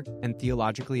aware, and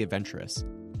theologically adventurous.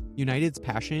 United's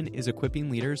passion is equipping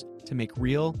leaders to make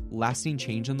real, lasting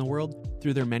change in the world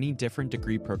through their many different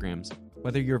degree programs.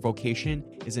 Whether your vocation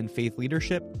is in faith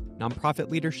leadership, nonprofit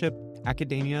leadership,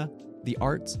 academia, the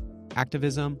arts,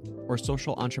 activism, or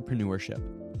social entrepreneurship.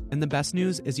 And the best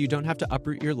news is you don't have to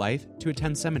uproot your life to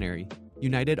attend seminary.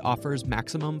 United offers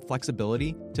maximum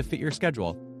flexibility to fit your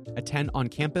schedule. Attend on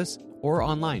campus or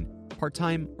online,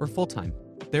 part-time or full-time.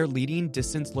 Their leading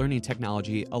distance learning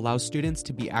technology allows students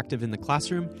to be active in the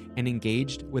classroom and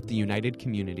engaged with the United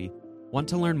community. Want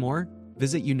to learn more?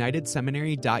 Visit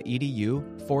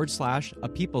unitedseminary.edu/A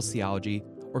People's Theology,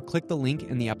 or click the link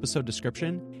in the episode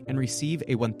description and receive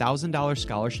a $1,000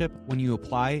 scholarship when you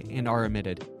apply and are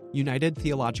admitted. United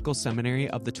Theological Seminary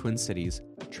of the Twin Cities,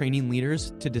 training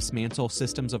leaders to dismantle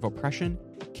systems of oppression,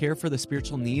 care for the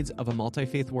spiritual needs of a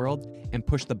multi-faith world, and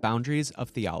push the boundaries of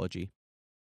theology.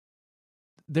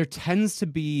 There tends to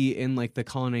be, in like the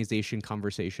colonization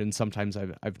conversation, sometimes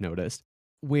I've noticed,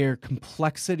 where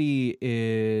complexity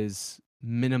is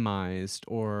minimized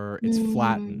or it's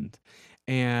flattened.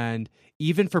 And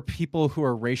even for people who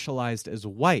are racialized as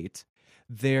white,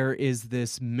 there is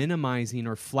this minimizing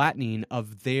or flattening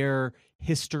of their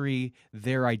history,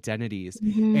 their identities.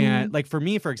 And like for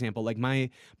me, for example, like my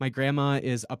grandma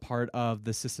is a part of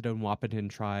the Sisseton Wahpeton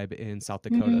tribe in South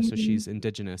Dakota. So she's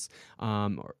indigenous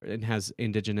and has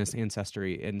indigenous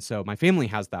ancestry. And so my family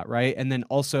has that, right? And then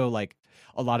also like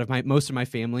most of my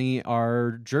family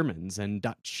are Germans and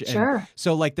Dutch. Sure. And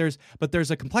so like there's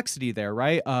a complexity there,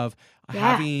 right? Of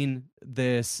having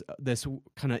this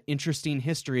kind of interesting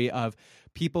history of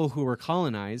people who were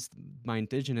colonized, my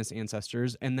indigenous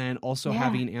ancestors, and then also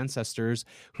having ancestors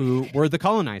who were the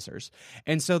colonizers.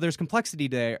 And so there's complexity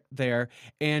there.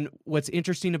 And what's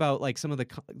interesting about like some of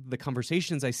the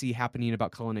conversations I see happening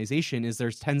about colonization is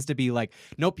there tends to be like,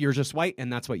 nope, you're just white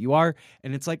and that's what you are.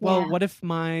 And it's like, well, what if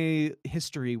my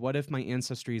history, what if my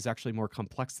ancestry is actually more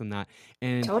complex than that?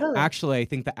 And actually, I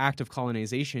think the act of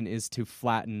colonization is to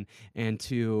flatten and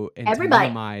to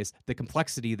minimize the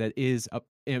complexity that is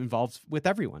involved with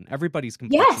everyone. Everybody's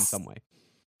complex in some way.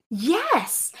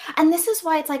 Yes. And this is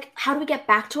why it's like, how do we get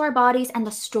back to our bodies and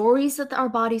the stories that our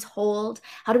bodies hold?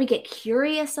 How do we get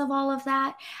curious of all of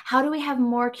that? How do we have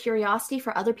more curiosity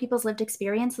for other people's lived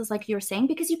experiences, like you were saying?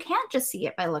 Because you can't just see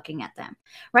it by looking at them,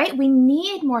 right? We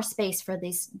need more space for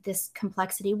this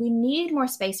complexity. We need more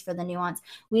space for the nuance.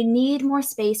 We need more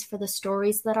space for the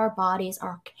stories that our bodies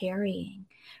are carrying.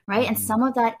 Right. And some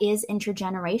of that is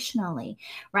intergenerationally.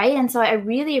 Right. And so I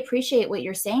really appreciate what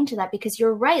you're saying to that, because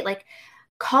you're right. Like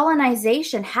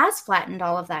colonization has flattened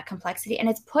all of that complexity, and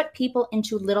it's put people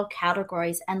into little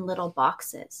categories and little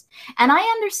boxes. And I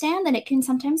understand that it can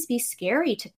sometimes be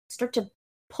scary to start to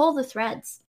pull the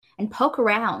threads and poke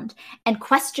around and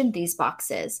question these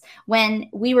boxes when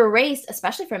we were raised,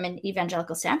 especially from an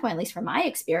evangelical standpoint, at least from my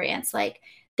experience, like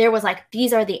there was like,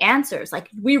 these are the answers. Like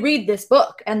we read this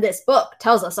book and this book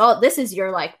tells us all, this is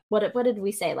your like, what did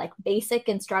we say? Like basic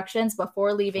instructions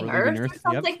before leaving Earth or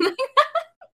something like that.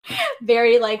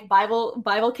 Very like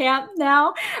Bible camp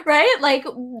now, right? Like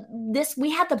this,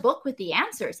 we had the book with the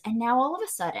answers, and now all of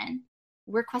a sudden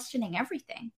we're questioning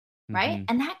everything, right?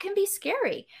 And that can be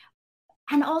scary.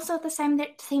 And also at the same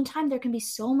time, there can be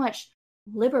so much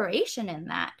liberation in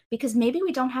that, because maybe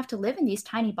we don't have to live in these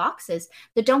tiny boxes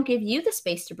that don't give you the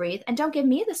space to breathe and don't give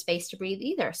me the space to breathe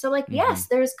either. So like, yes,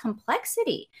 there's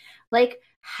complexity. Like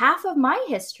half of my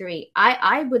history,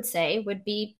 I would say would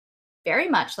be very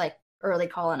much like early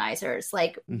colonizers.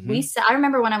 Like I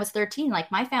remember when I was 13,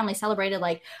 like my family celebrated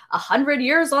like 100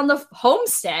 years on the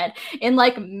homestead in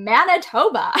like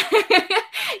Manitoba,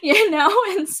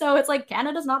 and so it's like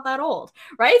Canada's not that old,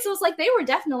 right? So it's like they were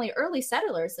definitely early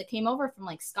settlers that came over from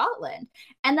like Scotland.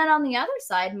 And then on the other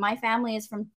side, my family is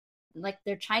from like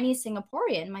they're Chinese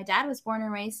Singaporean. My dad was born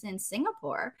and raised in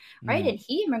Singapore, right? And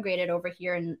he immigrated over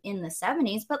here in the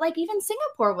 70s, but like even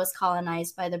Singapore was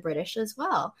colonized by the British as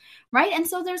well, right? And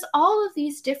so there's all of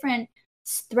these different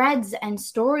threads and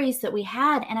stories that we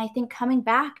had. And I think coming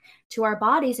back to our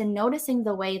bodies and noticing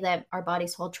the way that our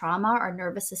bodies hold trauma, our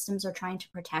nervous systems are trying to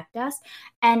protect us.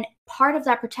 And part of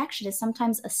that protection is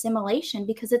sometimes assimilation,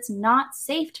 because it's not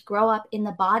safe to grow up in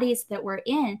the bodies that we're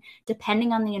in,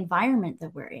 depending on the environment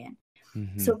that we're in.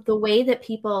 So the way that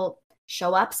people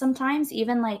show up sometimes,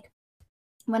 even like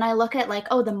when I look at like,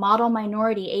 oh, the model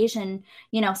minority Asian,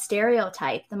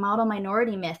 stereotype, the model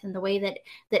minority myth, and the way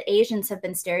that Asians have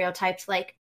been stereotyped,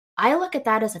 like I look at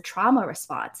that as a trauma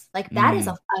response. Like that is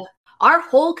our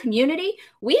whole community.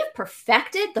 We have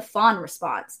perfected the fawn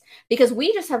response because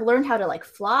we just have learned how to like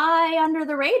fly under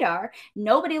the radar.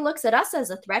 Nobody looks at us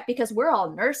as a threat because we're all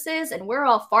nurses and we're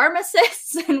all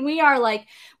pharmacists, and we are like,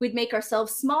 we'd make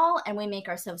ourselves small and we make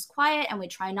ourselves quiet and we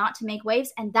try not to make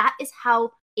waves. And that is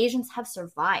how Asians have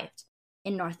survived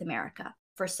in North America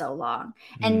for so long.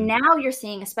 And now you're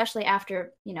seeing, especially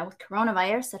after, with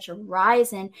coronavirus, such a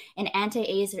rise in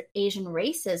anti-Asian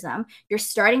racism, you're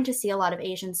starting to see a lot of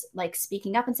Asians like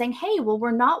speaking up and saying, hey, well,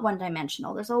 we're not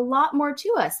one-dimensional. There's a lot more to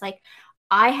us. Like,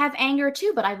 I have anger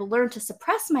too, but I've learned to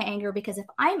suppress my anger because if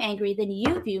I'm angry, then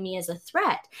you view me as a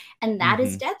threat. And that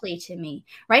is deadly to me,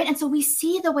 right? And so we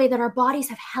see the way that our bodies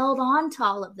have held on to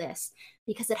all of this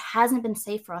because it hasn't been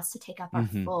safe for us to take up our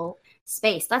full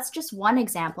space. That's just one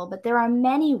example, but there are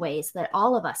many ways that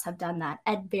all of us have done that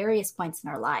at various points in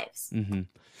our lives.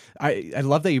 I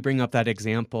love that you bring up that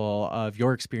example of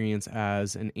your experience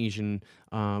as an Asian,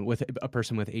 with a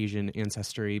person with Asian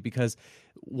ancestry, because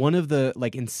one of the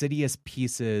like insidious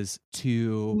pieces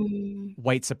to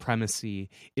white supremacy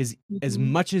is as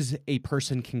much as a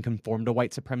person can conform to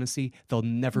white supremacy, they'll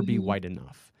never be white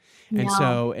enough. And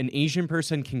so an Asian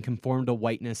person can conform to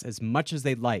whiteness as much as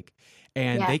they'd like,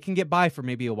 and they can get by for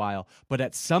maybe a while. But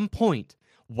at some point,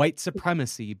 white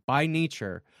supremacy by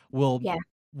nature will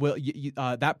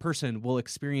that person will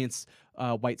experience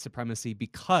white supremacy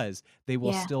because they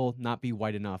will still not be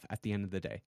white enough at the end of the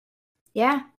day.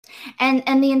 Yeah.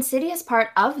 And the insidious part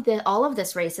of all of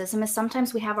this racism is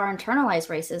sometimes we have our internalized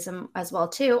racism as well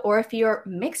too. Or if you're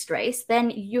mixed race, then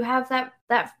you have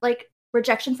that like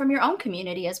rejection from your own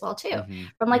community as well too,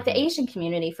 from like the Asian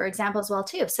community, for example, as well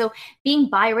too. So being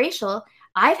biracial,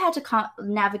 I've had to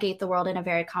navigate the world in a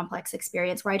very complex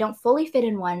experience where I don't fully fit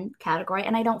in one category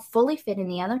and I don't fully fit in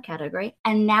the other category.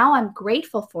 And now I'm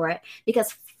grateful for it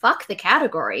because fuck the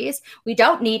categories. We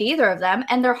don't need either of them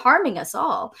and they're harming us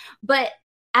all. But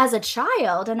as a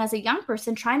child and as a young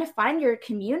person, trying to find your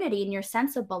community and your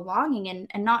sense of belonging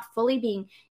and not fully being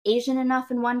Asian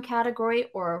enough in one category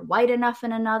or white enough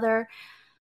in another.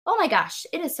 Oh my gosh,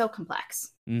 it is so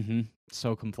complex.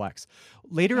 So complex.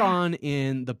 Later on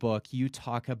in the book, you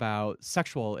talk about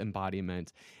sexual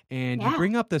embodiment, and you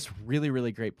bring up this really,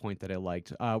 really great point that I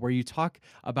liked, where you talk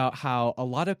about how a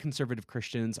lot of conservative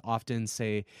Christians often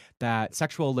say that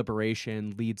sexual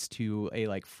liberation leads to a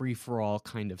like free-for-all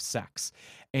kind of sex.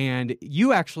 And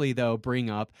you actually, though, bring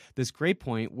up this great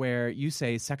point where you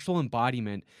say sexual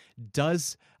embodiment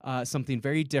does something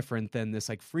very different than this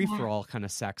like free-for-all kind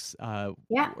of sex,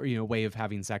 way of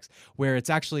having sex, where it's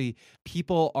actually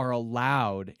people are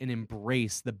allowed and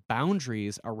embrace the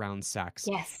boundaries around sex,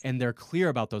 and they're clear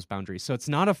about those boundaries. So it's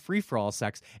not a free-for-all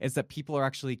sex; it's that people are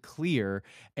actually clear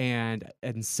and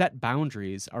set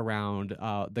boundaries around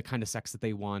the kind of sex that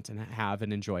they want and have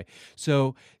and enjoy.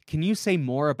 So, can you say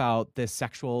more about this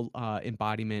sexual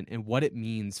embodiment and what it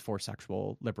means for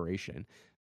sexual liberation?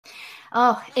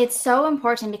 Oh, it's so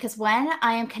important because when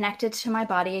I am connected to my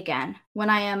body again, when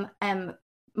I am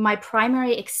my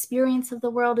primary experience of the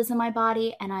world is in my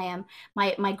body, and I am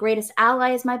my greatest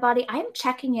ally is my body. I am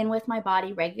checking in with my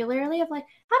body regularly of like,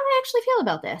 how do I actually feel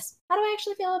about this? How do I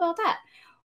actually feel about that?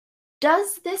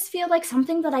 Does this feel like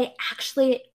something that I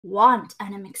actually want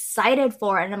and I'm excited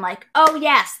for? And I'm like, oh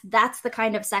yes, that's the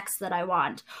kind of sex that I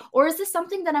want. Or is this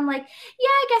something that I'm like, yeah,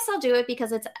 I guess I'll do it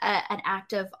because it's an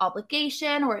act of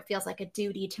obligation, or it feels like a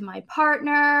duty to my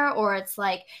partner, or it's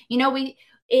like,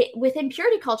 within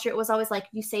purity culture, it was always like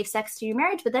you save sex to your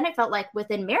marriage, but then it felt like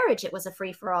within marriage, it was a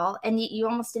free for all. And you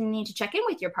almost didn't need to check in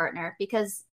with your partner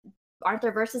because aren't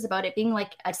there verses about it being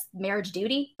like a marriage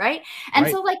duty, right? And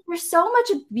Right. so like there's so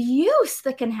much abuse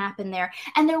that can happen there.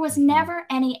 And there was never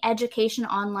any education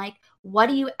on like, what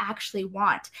do you actually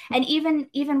want? And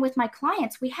even with my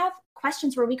clients, we have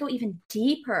questions where we go even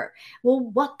deeper. Well,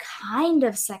 what kind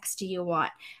of sex do you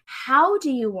want? How do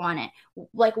you want it?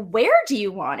 Like, where do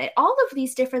you want it? All of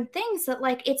these different things that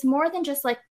like, it's more than just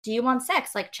like, do you want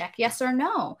sex? Like, check yes or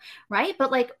no, right?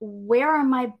 But like, where are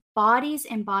my body's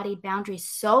embodied boundaries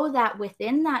so that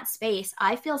within that space,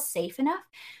 I feel safe enough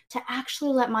to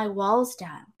actually let my walls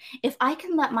down. If I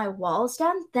can let my walls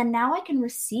down, then now I can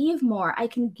receive more. I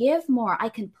can give more. I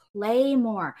can play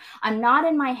more. I'm not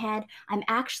in my head. I'm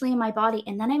actually in my body.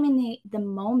 And then I'm in the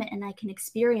moment and I can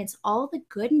experience all the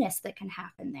goodness that can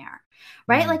happen there,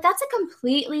 right? Like that's a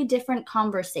completely different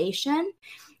conversation.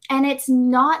 And it's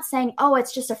not saying, oh,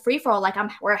 it's just a free for all. Like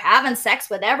we're having sex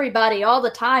with everybody all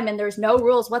the time and there's no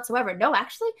rules whatsoever. No,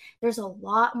 actually, there's a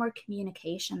lot more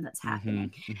communication that's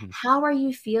happening. How are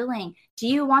you feeling? Do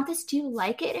you want this? Do you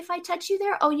like it if I touch you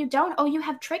there? Oh, you don't? Oh, you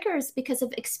have triggers because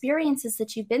of experiences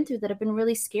that you've been through that have been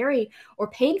really scary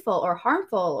or painful or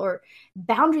harmful or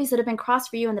boundaries that have been crossed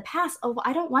for you in the past. Oh,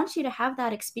 I don't want you to have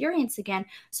that experience again.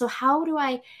 So how do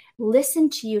I listen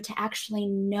to you to actually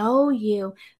know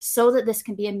you so that this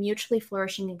can be a mutually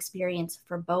flourishing experience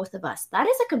for both of us? That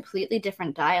is a completely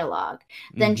different dialogue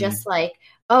than just like,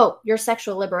 oh, your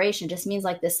sexual liberation just means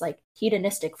like this like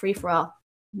hedonistic free for all.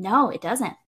 No, it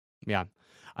doesn't. Yeah,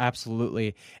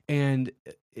 absolutely. And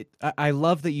I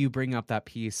love that you bring up that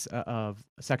piece of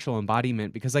sexual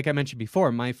embodiment because, like I mentioned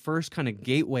before, my first kind of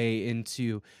gateway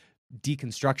into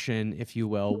deconstruction, if you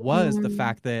will, was the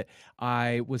fact that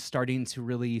I was starting to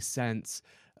really sense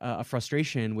a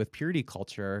frustration with purity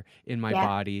culture in my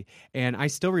body. And I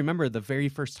still remember the very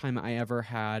first time I ever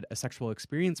had a sexual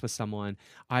experience with someone,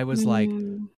 I was like,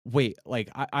 wait,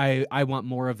 like I want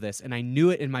more of this. And I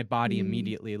knew it in my body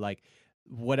immediately. Like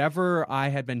whatever I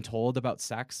had been told about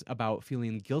sex, about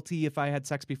feeling guilty if I had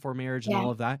sex before marriage and all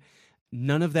of that,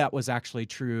 none of that was actually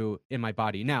true in my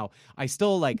body. Now, I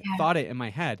still like thought it in my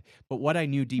head, but what I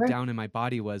knew deep down in my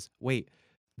body was, wait,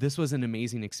 this was an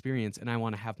amazing experience and I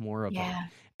want to have more of it.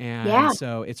 And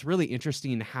so it's really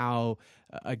interesting how,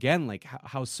 again, like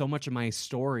how so much of my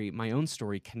story, my own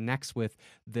story connects with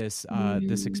this,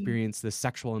 this experience, this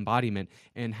sexual embodiment,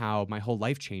 and how my whole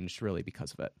life changed really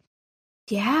because of it.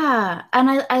 Yeah.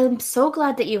 And I'm so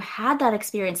glad that you had that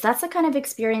experience. That's the kind of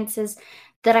experiences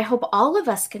that I hope all of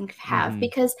us can have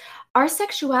because our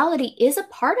sexuality is a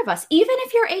part of us. Even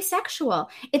if you're asexual,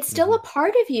 it's still a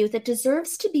part of you that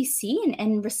deserves to be seen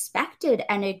and respected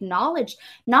and acknowledged,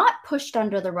 not pushed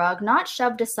under the rug, not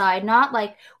shoved aside, not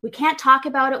like we can't talk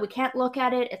about it, we can't look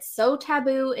at it, it's so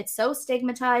taboo, it's so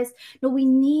stigmatized. No, we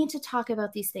need to talk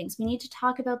about these things. We need to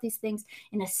talk about these things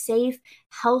in a safe,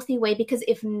 healthy way because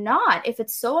if not, if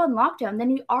it's so on lockdown,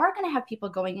 then you are going to have people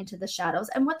going into the shadows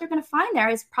and what they're going to find there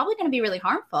is probably going to be really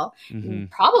harmful,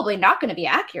 probably not going to be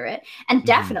accurate, and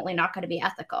definitely not going to be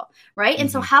ethical, right? And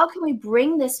so how can we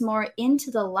bring this more into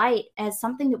the light as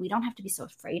something that we don't have to be so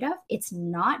afraid of? It's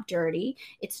not dirty,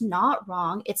 it's not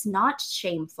wrong, it's not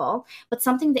shameful, but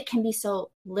something that can be so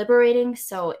liberating,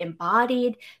 so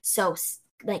embodied, so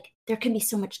like there can be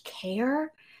so much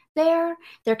care there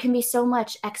can be so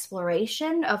much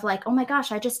exploration of like, oh my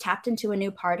gosh, I just tapped into a new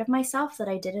part of myself that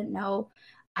I didn't know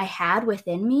I had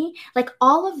within me. Like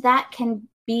all of that can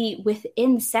be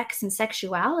within sex and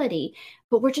sexuality,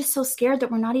 but we're just so scared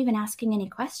that we're not even asking any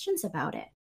questions about it.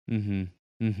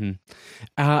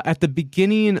 At the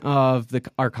beginning of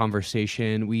our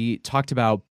conversation, we talked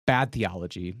about bad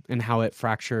theology and how it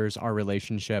fractures our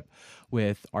relationship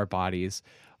with our bodies.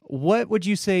 What would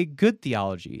you say good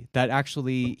theology that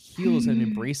actually heals and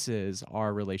embraces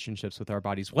our relationships with our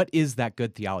bodies? What is that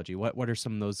good theology? What are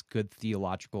some of those good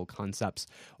theological concepts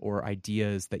or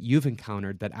ideas that you've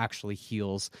encountered that actually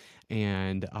heals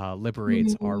and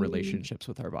liberates our relationships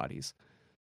with our bodies?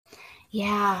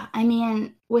 Yeah, I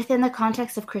mean, within the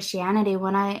context of Christianity,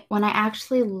 when I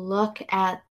actually look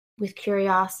at with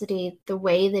curiosity the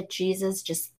way that Jesus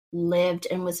just lived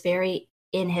and was very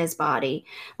in his body,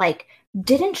 like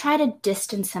didn't try to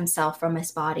distance himself from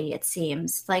his body, it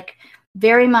seems like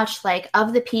very much like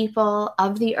of the people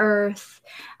of the earth,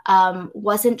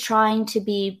 wasn't trying to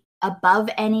be above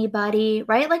anybody,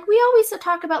 right? Like we always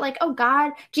talk about like, oh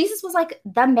God, Jesus was like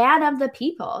the man of the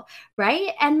people, right?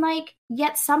 And like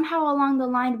yet somehow along the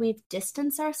line we've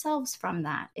distanced ourselves from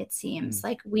that. It seems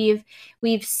like we've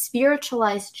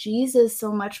spiritualized Jesus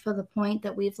so much for the point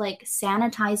that we've like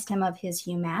sanitized him of his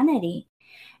humanity.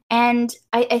 And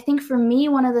I think for me,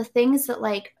 one of the things that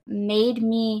like made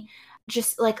me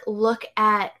just like look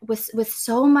at with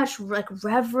so much like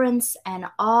reverence and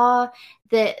awe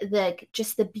the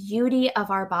just the beauty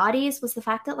of our bodies was the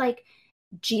fact that like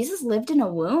Jesus lived in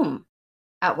a womb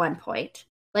at one point.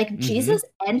 Like Jesus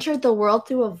entered the world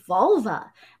through a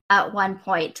vulva at one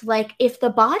point. Like if the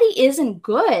body isn't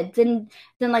good, then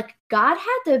like God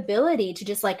had the ability to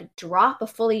just like drop a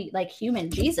fully like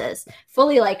human Jesus,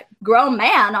 fully like grown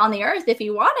man on the earth if he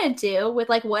wanted to, with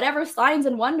like whatever signs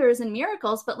and wonders and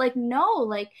miracles. But like no,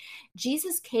 like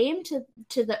Jesus came to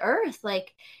the earth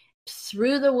like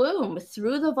through the womb,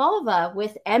 through the vulva,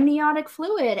 with amniotic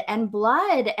fluid and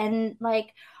blood and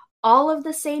like all of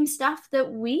the same stuff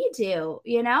that we do,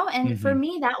 you know? And for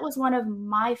me, that was one of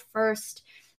my first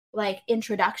like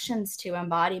introductions to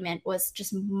embodiment, was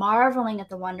just marveling at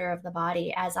the wonder of the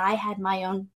body as I had my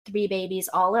own 3 babies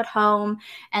all at home.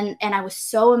 And I was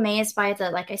so amazed by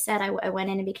the, like I said, I went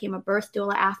in and became a birth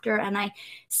doula after, and I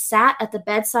sat at the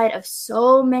bedside of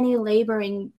so many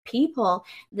laboring people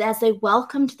as they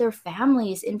welcomed their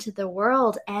families into the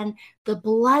world, and the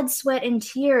blood, sweat, and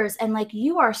tears. And like,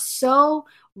 you are so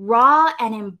raw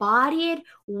and embodied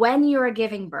when you are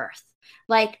giving birth.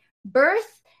 Like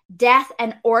birth, death,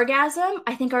 and orgasm,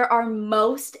 I think, are our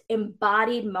most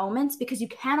embodied moments, because you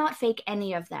cannot fake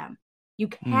any of them. You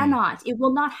cannot. It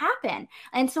will not happen.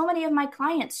 And so many of my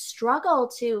clients struggle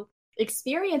to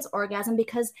experience orgasm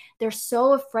because they're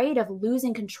so afraid of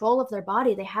losing control of their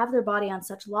body. They have their body on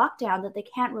such lockdown that they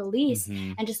can't release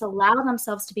and just allow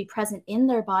themselves to be present in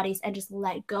their bodies and just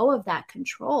let go of that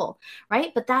control,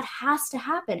 right? But that has to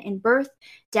happen in birth,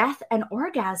 death, and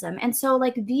orgasm. And so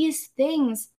like these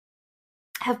things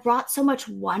have brought so much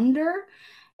wonder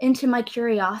into my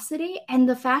curiosity. And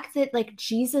the fact that like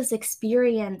Jesus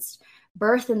experienced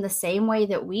birth in the same way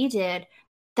that we did,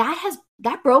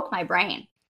 that broke my brain.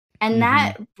 And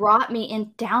that brought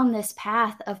me down this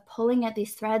path of pulling at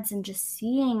these threads and just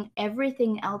seeing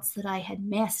everything else that I had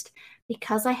missed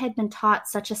because I had been taught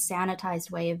such a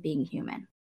sanitized way of being human.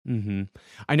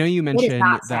 I know you mentioned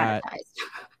that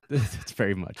it's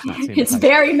very much not sanitized. It's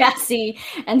very messy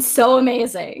and so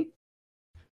amazing.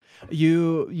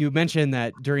 You mentioned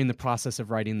that during the process of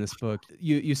writing this book,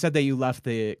 you said that you left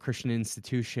the Christian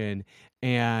institution,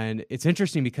 and it's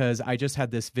interesting because I just had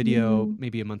this video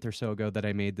maybe a month or so ago that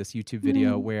I made, this YouTube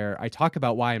video where I talk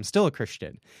about why I'm still a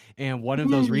Christian. And one of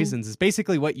those reasons is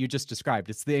basically what you just described.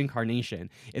 It's the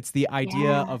incarnation. It's the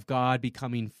idea of God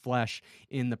becoming flesh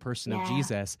in the person of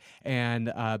Jesus.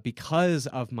 And because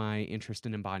of my interest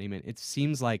in embodiment, it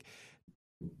seems like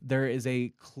there is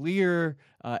a clear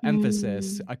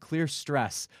emphasis, a clear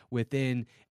stress within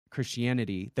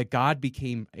Christianity that God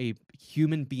became a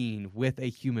human being with a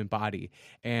human body.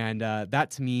 And that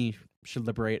to me should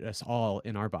liberate us all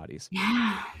in our bodies.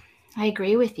 Yeah, I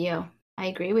agree with you.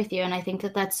 And I think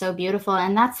that that's so beautiful.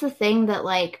 And that's the thing that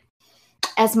like,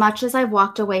 as much as I've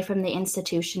walked away from the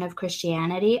institution of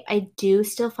Christianity, I do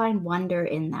still find wonder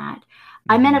in that.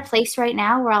 I'm in a place right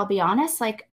now where I'll be honest,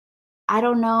 like, I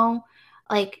don't know,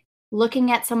 like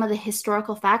looking at some of the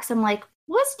historical facts, I'm like,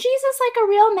 was Jesus like a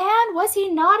real man? Was he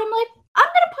not? I'm like, I'm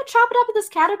going to chop it up in this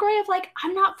category of like,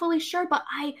 I'm not fully sure, but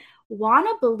I want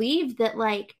to believe that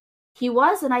like he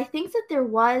was. And I think that there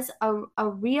was a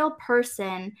real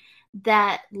person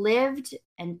that lived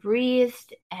and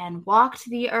breathed and walked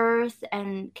the earth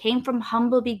and came from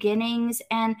humble beginnings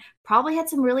and probably had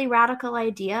some really radical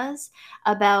ideas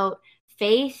about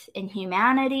faith and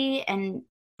humanity, and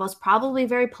was probably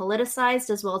very politicized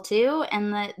as well too,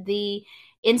 and that the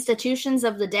institutions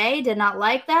of the day did not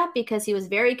like that because he was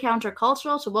very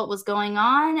countercultural to what was going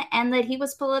on, and that he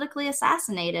was politically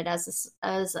assassinated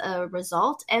as a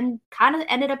result, and kind of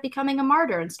ended up becoming a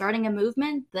martyr and starting a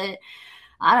movement that,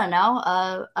 I don't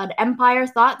know, an empire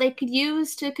thought they could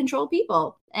use to control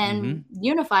people and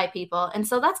unify people. And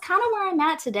so that's kind of where I'm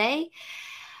at today.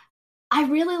 I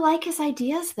really like his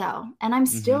ideas, though, and I'm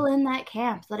still in that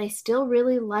camp that I still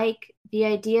really like the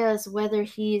ideas, whether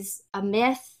he's a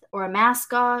myth or a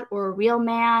mascot or a real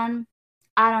man.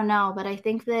 I don't know, but I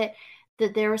think that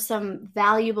there are some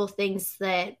valuable things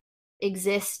that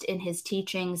exist in his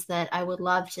teachings that I would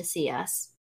love to see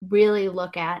us really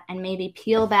look at and maybe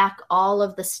peel back all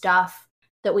of the stuff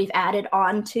that we've added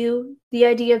on to the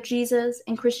idea of Jesus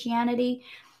and Christianity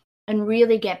and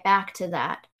really get back to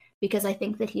that. Because I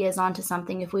think that he is onto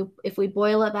something if we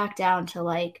boil it back down to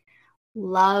like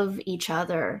love each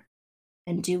other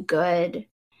and do good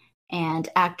and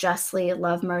act justly,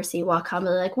 love mercy, walk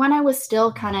humbly. Like when I was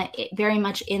still kind of very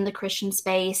much in the Christian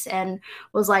space and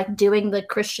was like doing the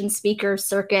Christian speaker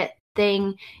circuit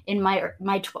thing in my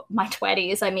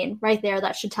 20s. I mean, right there,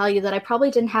 that should tell you that I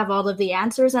probably didn't have all of the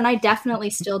answers, and I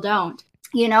definitely still don't.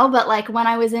 but like when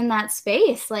I was in that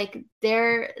space, like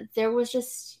there was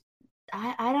just,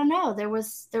 I don't know, there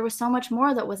was so much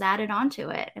more that was added onto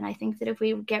it. And I think that if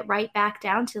we get right back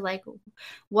down to like,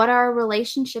 what are our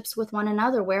relationships with one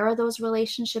another? Where are those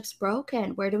relationships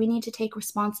broken? Where do we need to take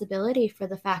responsibility for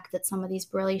the fact that some of these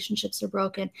relationships are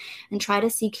broken, and try to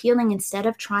seek healing instead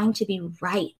of trying to be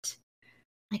right?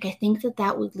 Like, I think that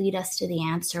that would lead us to the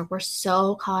answer. We're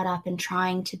so caught up in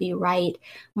trying to be right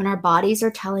when our bodies are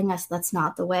telling us that's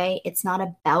not the way. It's not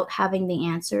about having the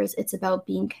answers. It's about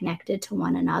being connected to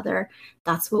one another.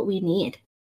 That's what we need.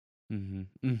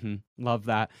 Love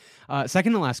that.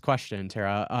 Second to last question,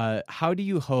 Tara. How do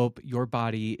you hope Your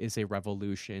Body is a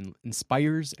Revolution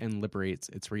inspires and liberates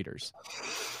its readers?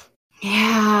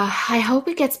 Yeah, I hope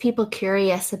it gets people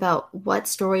curious about what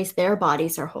stories their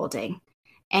bodies are holding.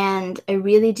 And I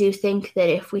really do think that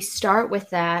if we start with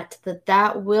that,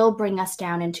 that will bring us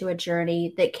down into a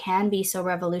journey that can be so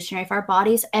revolutionary. If our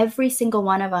bodies, every single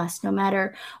one of us, no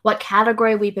matter what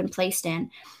category we've been placed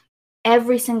in,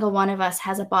 every single one of us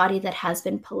has a body that has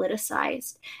been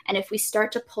politicized. And if we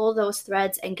start to pull those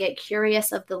threads and get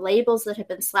curious of the labels that have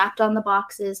been slapped on the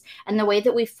boxes and the way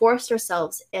that we forced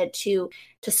ourselves to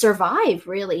survive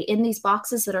really in these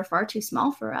boxes that are far too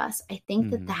small for us, I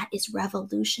think that that is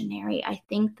revolutionary. I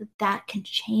think that that can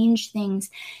change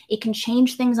things. It can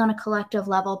change things on a collective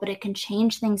level, but it can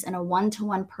change things in a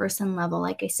one-to-one person level.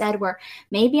 Like I said, where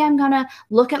maybe I'm going to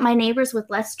look at my neighbors with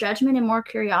less judgment and more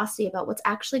curiosity about what's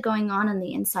actually going on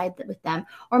the inside with them,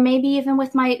 or maybe even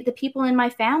with the people in my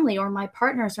family or my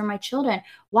partners or my children.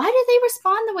 Why did they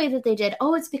respond the way that they did?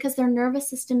 Oh, it's because their nervous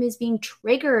system is being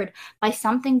triggered by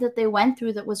something that they went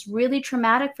through that was really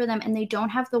traumatic for them, and they don't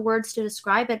have the words to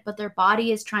describe it, but their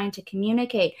body is trying to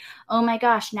communicate. Oh my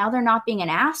gosh, now they're not being an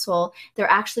asshole. They're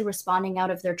actually responding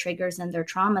out of their triggers and their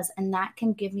traumas. And that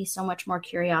can give me so much more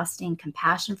curiosity and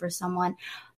compassion for someone.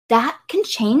 That can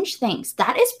change things.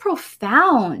 That is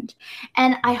profound.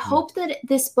 And I hope that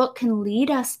this book can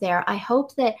lead us there. I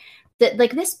hope that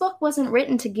like this book wasn't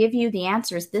written to give you the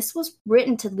answers. This was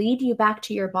written to lead you back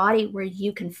to your body where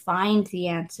you can find the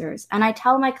answers. And I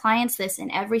tell my clients this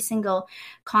in every single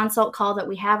consult call that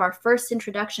we have. Our first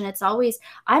introduction, it's always,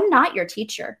 I'm not your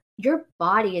teacher. Your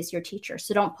body is your teacher.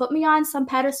 So don't put me on some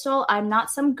pedestal. I'm not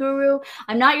some guru.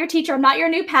 I'm not your teacher. I'm not your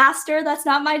new pastor. That's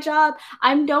not my job.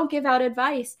 Don't give out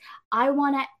advice. I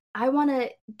want to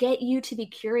get you to be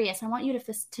curious. I want you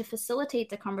to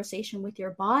facilitate the conversation with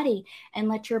your body and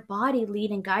let your body lead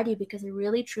and guide you, because I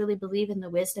really truly believe in the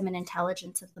wisdom and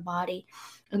intelligence of the body.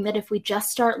 And that if we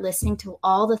just start listening to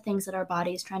all the things that our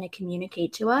body is trying to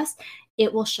communicate to us,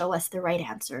 it will show us the right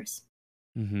answers.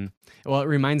 Well, it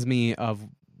reminds me of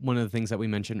one of the things that we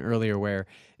mentioned earlier, where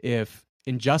if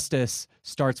injustice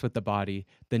starts with the body,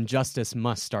 then justice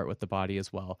must start with the body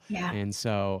as well. Yeah. And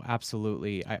so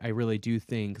absolutely, I really do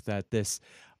think that this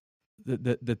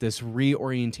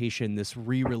reorientation, this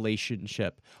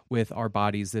re-relationship with our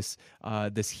bodies, this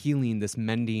healing, this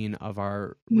mending of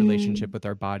our relationship with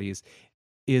our bodies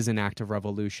is an act of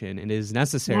revolution, and is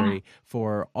necessary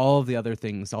for all of the other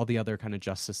things, all the other kind of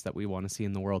justice that we want to see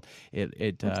in the world.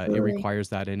 It requires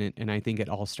that in it, and I think it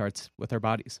all starts with our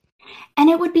bodies. And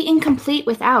it would be incomplete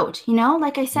without,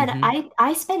 like I said,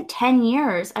 I spent 10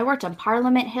 years. I worked on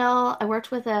Parliament Hill. I worked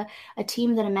with a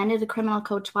team that amended the criminal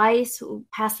code twice, who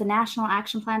passed the National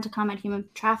Action Plan to combat human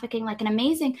trafficking, worked with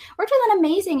an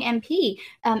amazing MP,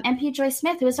 MP Joy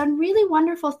Smith, who has done really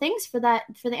wonderful things for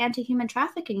the anti-human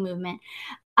trafficking movement.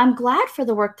 I'm glad for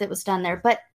the work that was done there.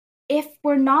 But if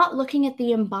we're not looking at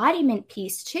the embodiment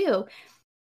piece too,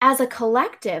 as a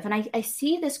collective, and I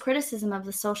see this criticism of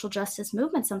the social justice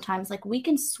movement sometimes, like we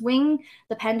can swing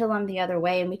the pendulum the other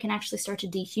way, and we can actually start to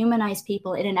dehumanize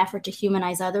people in an effort to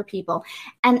humanize other people.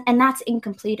 And that's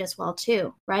incomplete as well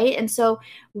too, right? And so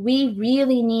we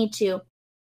really need to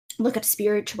look at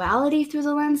spirituality through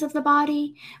the lens of the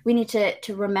body. We need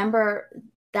to remember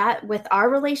that with our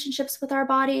relationships with our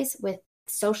bodies, with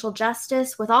social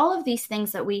justice, with all of these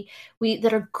things that we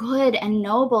that are good and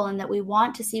noble and that we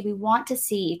want to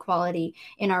see equality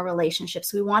in our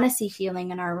relationships. We want to see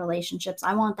healing in our relationships.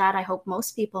 I want that. I hope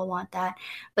most people want that.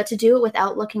 But to do it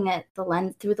without looking at the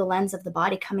lens through the lens of the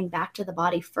body, coming back to the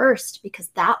body first, because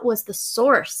that was the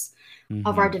source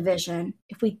of our division.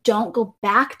 If we don't go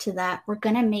back to that, we're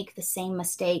going to make the same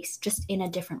mistakes, just in a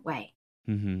different way.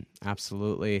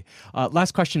 Absolutely.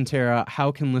 Last question, Tara.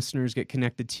 How can listeners get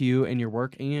connected to you and your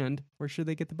work, and where should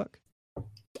they get the book?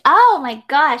 Oh my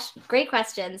gosh, great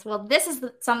questions. Well, this is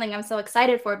something I'm so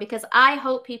excited for because I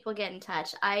hope people get in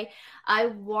touch. I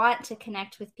want to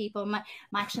connect with people.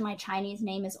 Actually, my Chinese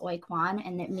name is Oi Kwan,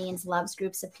 and it means loves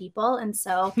groups of people. And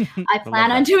so I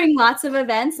plan on doing lots of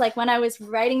events. Like when I was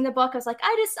writing the book, I was like,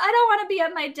 I don't want to be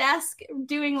at my desk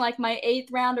doing like my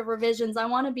 8th round of revisions. I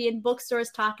want to be in bookstores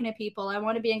talking to people. I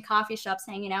want to be in coffee shops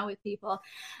hanging out with people.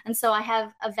 And so I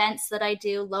have events that I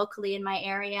do locally in my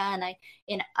area, and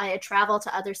I travel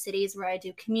to other cities where I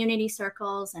do community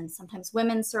circles and sometimes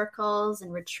women's circles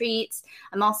and retreats.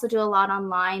 I'm also do a lot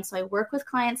online. So I work with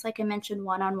clients, like I mentioned,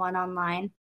 one-on-one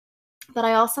online. But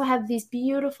I also have these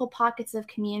beautiful pockets of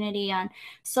community on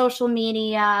social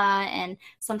media. And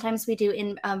sometimes we do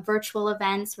in virtual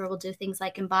events where we'll do things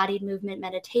like embodied movement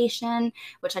meditation,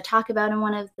 which I talk about in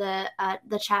one of the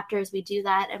chapters. We do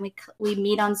that and we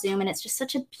meet on Zoom. And it's just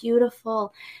such a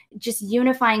beautiful, just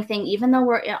unifying thing, even though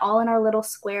we're all in our little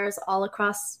squares all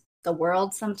across the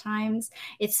world. Sometimes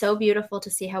it's so beautiful to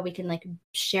see how we can like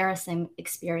share a same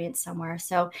experience somewhere.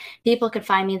 So people could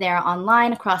find me there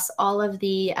online across all of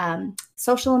the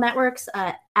social networks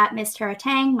at Miss Tara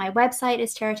Teng. My website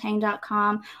is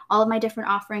tarateng.com. All of my different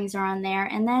offerings are on there.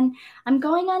 And then I'm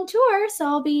going on tour, so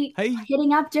I'll be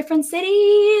hitting up different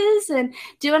cities and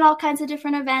doing all kinds of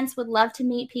different events. Would love to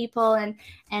meet people and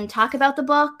talk about the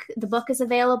book. The book is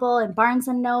available in Barnes &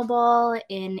 Noble,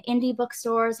 in indie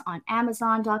bookstores, on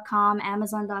Amazon.com,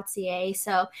 Amazon.ca.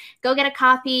 So go get a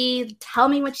copy. Tell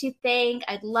me what you think.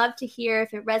 I'd love to hear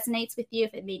if it resonates with you,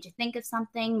 if it made you think of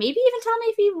something. Maybe even tell me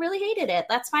if you really hated it.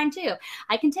 That's fine too.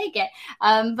 I can take it.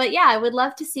 But yeah, I would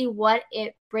love to see what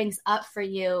it brings up for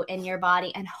you in your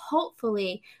body. And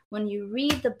hopefully when you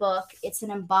read the book, it's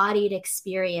an embodied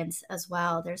experience as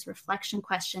well. There's reflection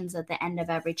questions at the end of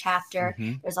every chapter.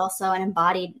 Mm-hmm. There's also an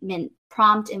embodiment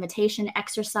prompt invitation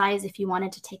exercise if you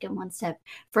wanted to take it one step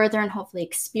further and hopefully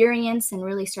experience and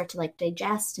really start to like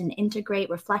digest and integrate,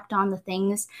 reflect on the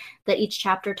things that each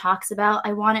chapter talks about.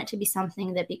 I want it to be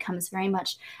something that becomes very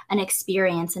much an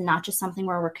experience and not just something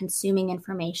where we're consuming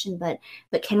information, but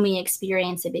can we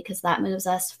experience it, because that moves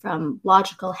us from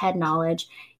logical head knowledge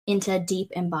into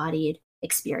deep embodied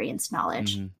experience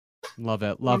knowledge. Mm-hmm. Love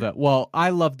it. Love it. Well,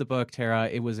 I love the book, Tara.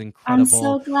 It was incredible. I'm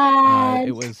so glad.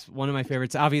 It was one of my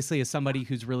favorites. Obviously, as somebody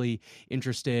who's really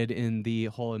interested in the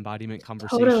whole embodiment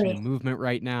conversation and movement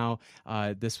right now,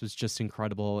 this was just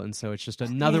incredible. And so it's just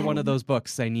another one of those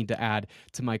books I need to add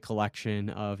to my collection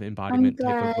of embodiment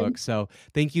type of books. So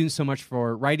thank you so much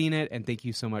for writing it. And thank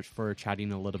you so much for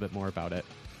chatting a little bit more about it.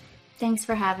 Thanks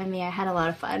for having me. I had a lot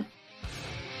of fun.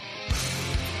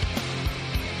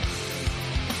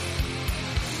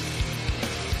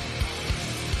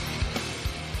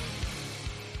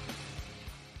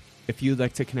 If you'd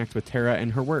like to connect with Tara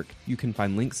and her work, you can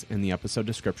find links in the episode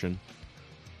description.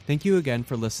 Thank you again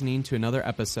for listening to another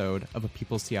episode of A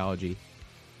People's Theology.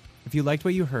 If you liked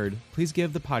what you heard, please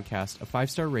give the podcast a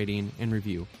 5-star rating and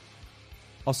review.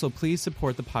 Also, please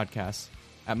support the podcast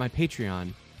at my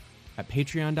Patreon at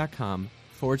patreon.com/Mesa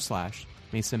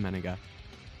Menega.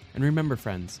 And remember,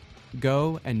 friends,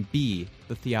 go and be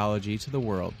the theology to the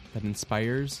world that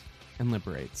inspires and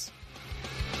liberates.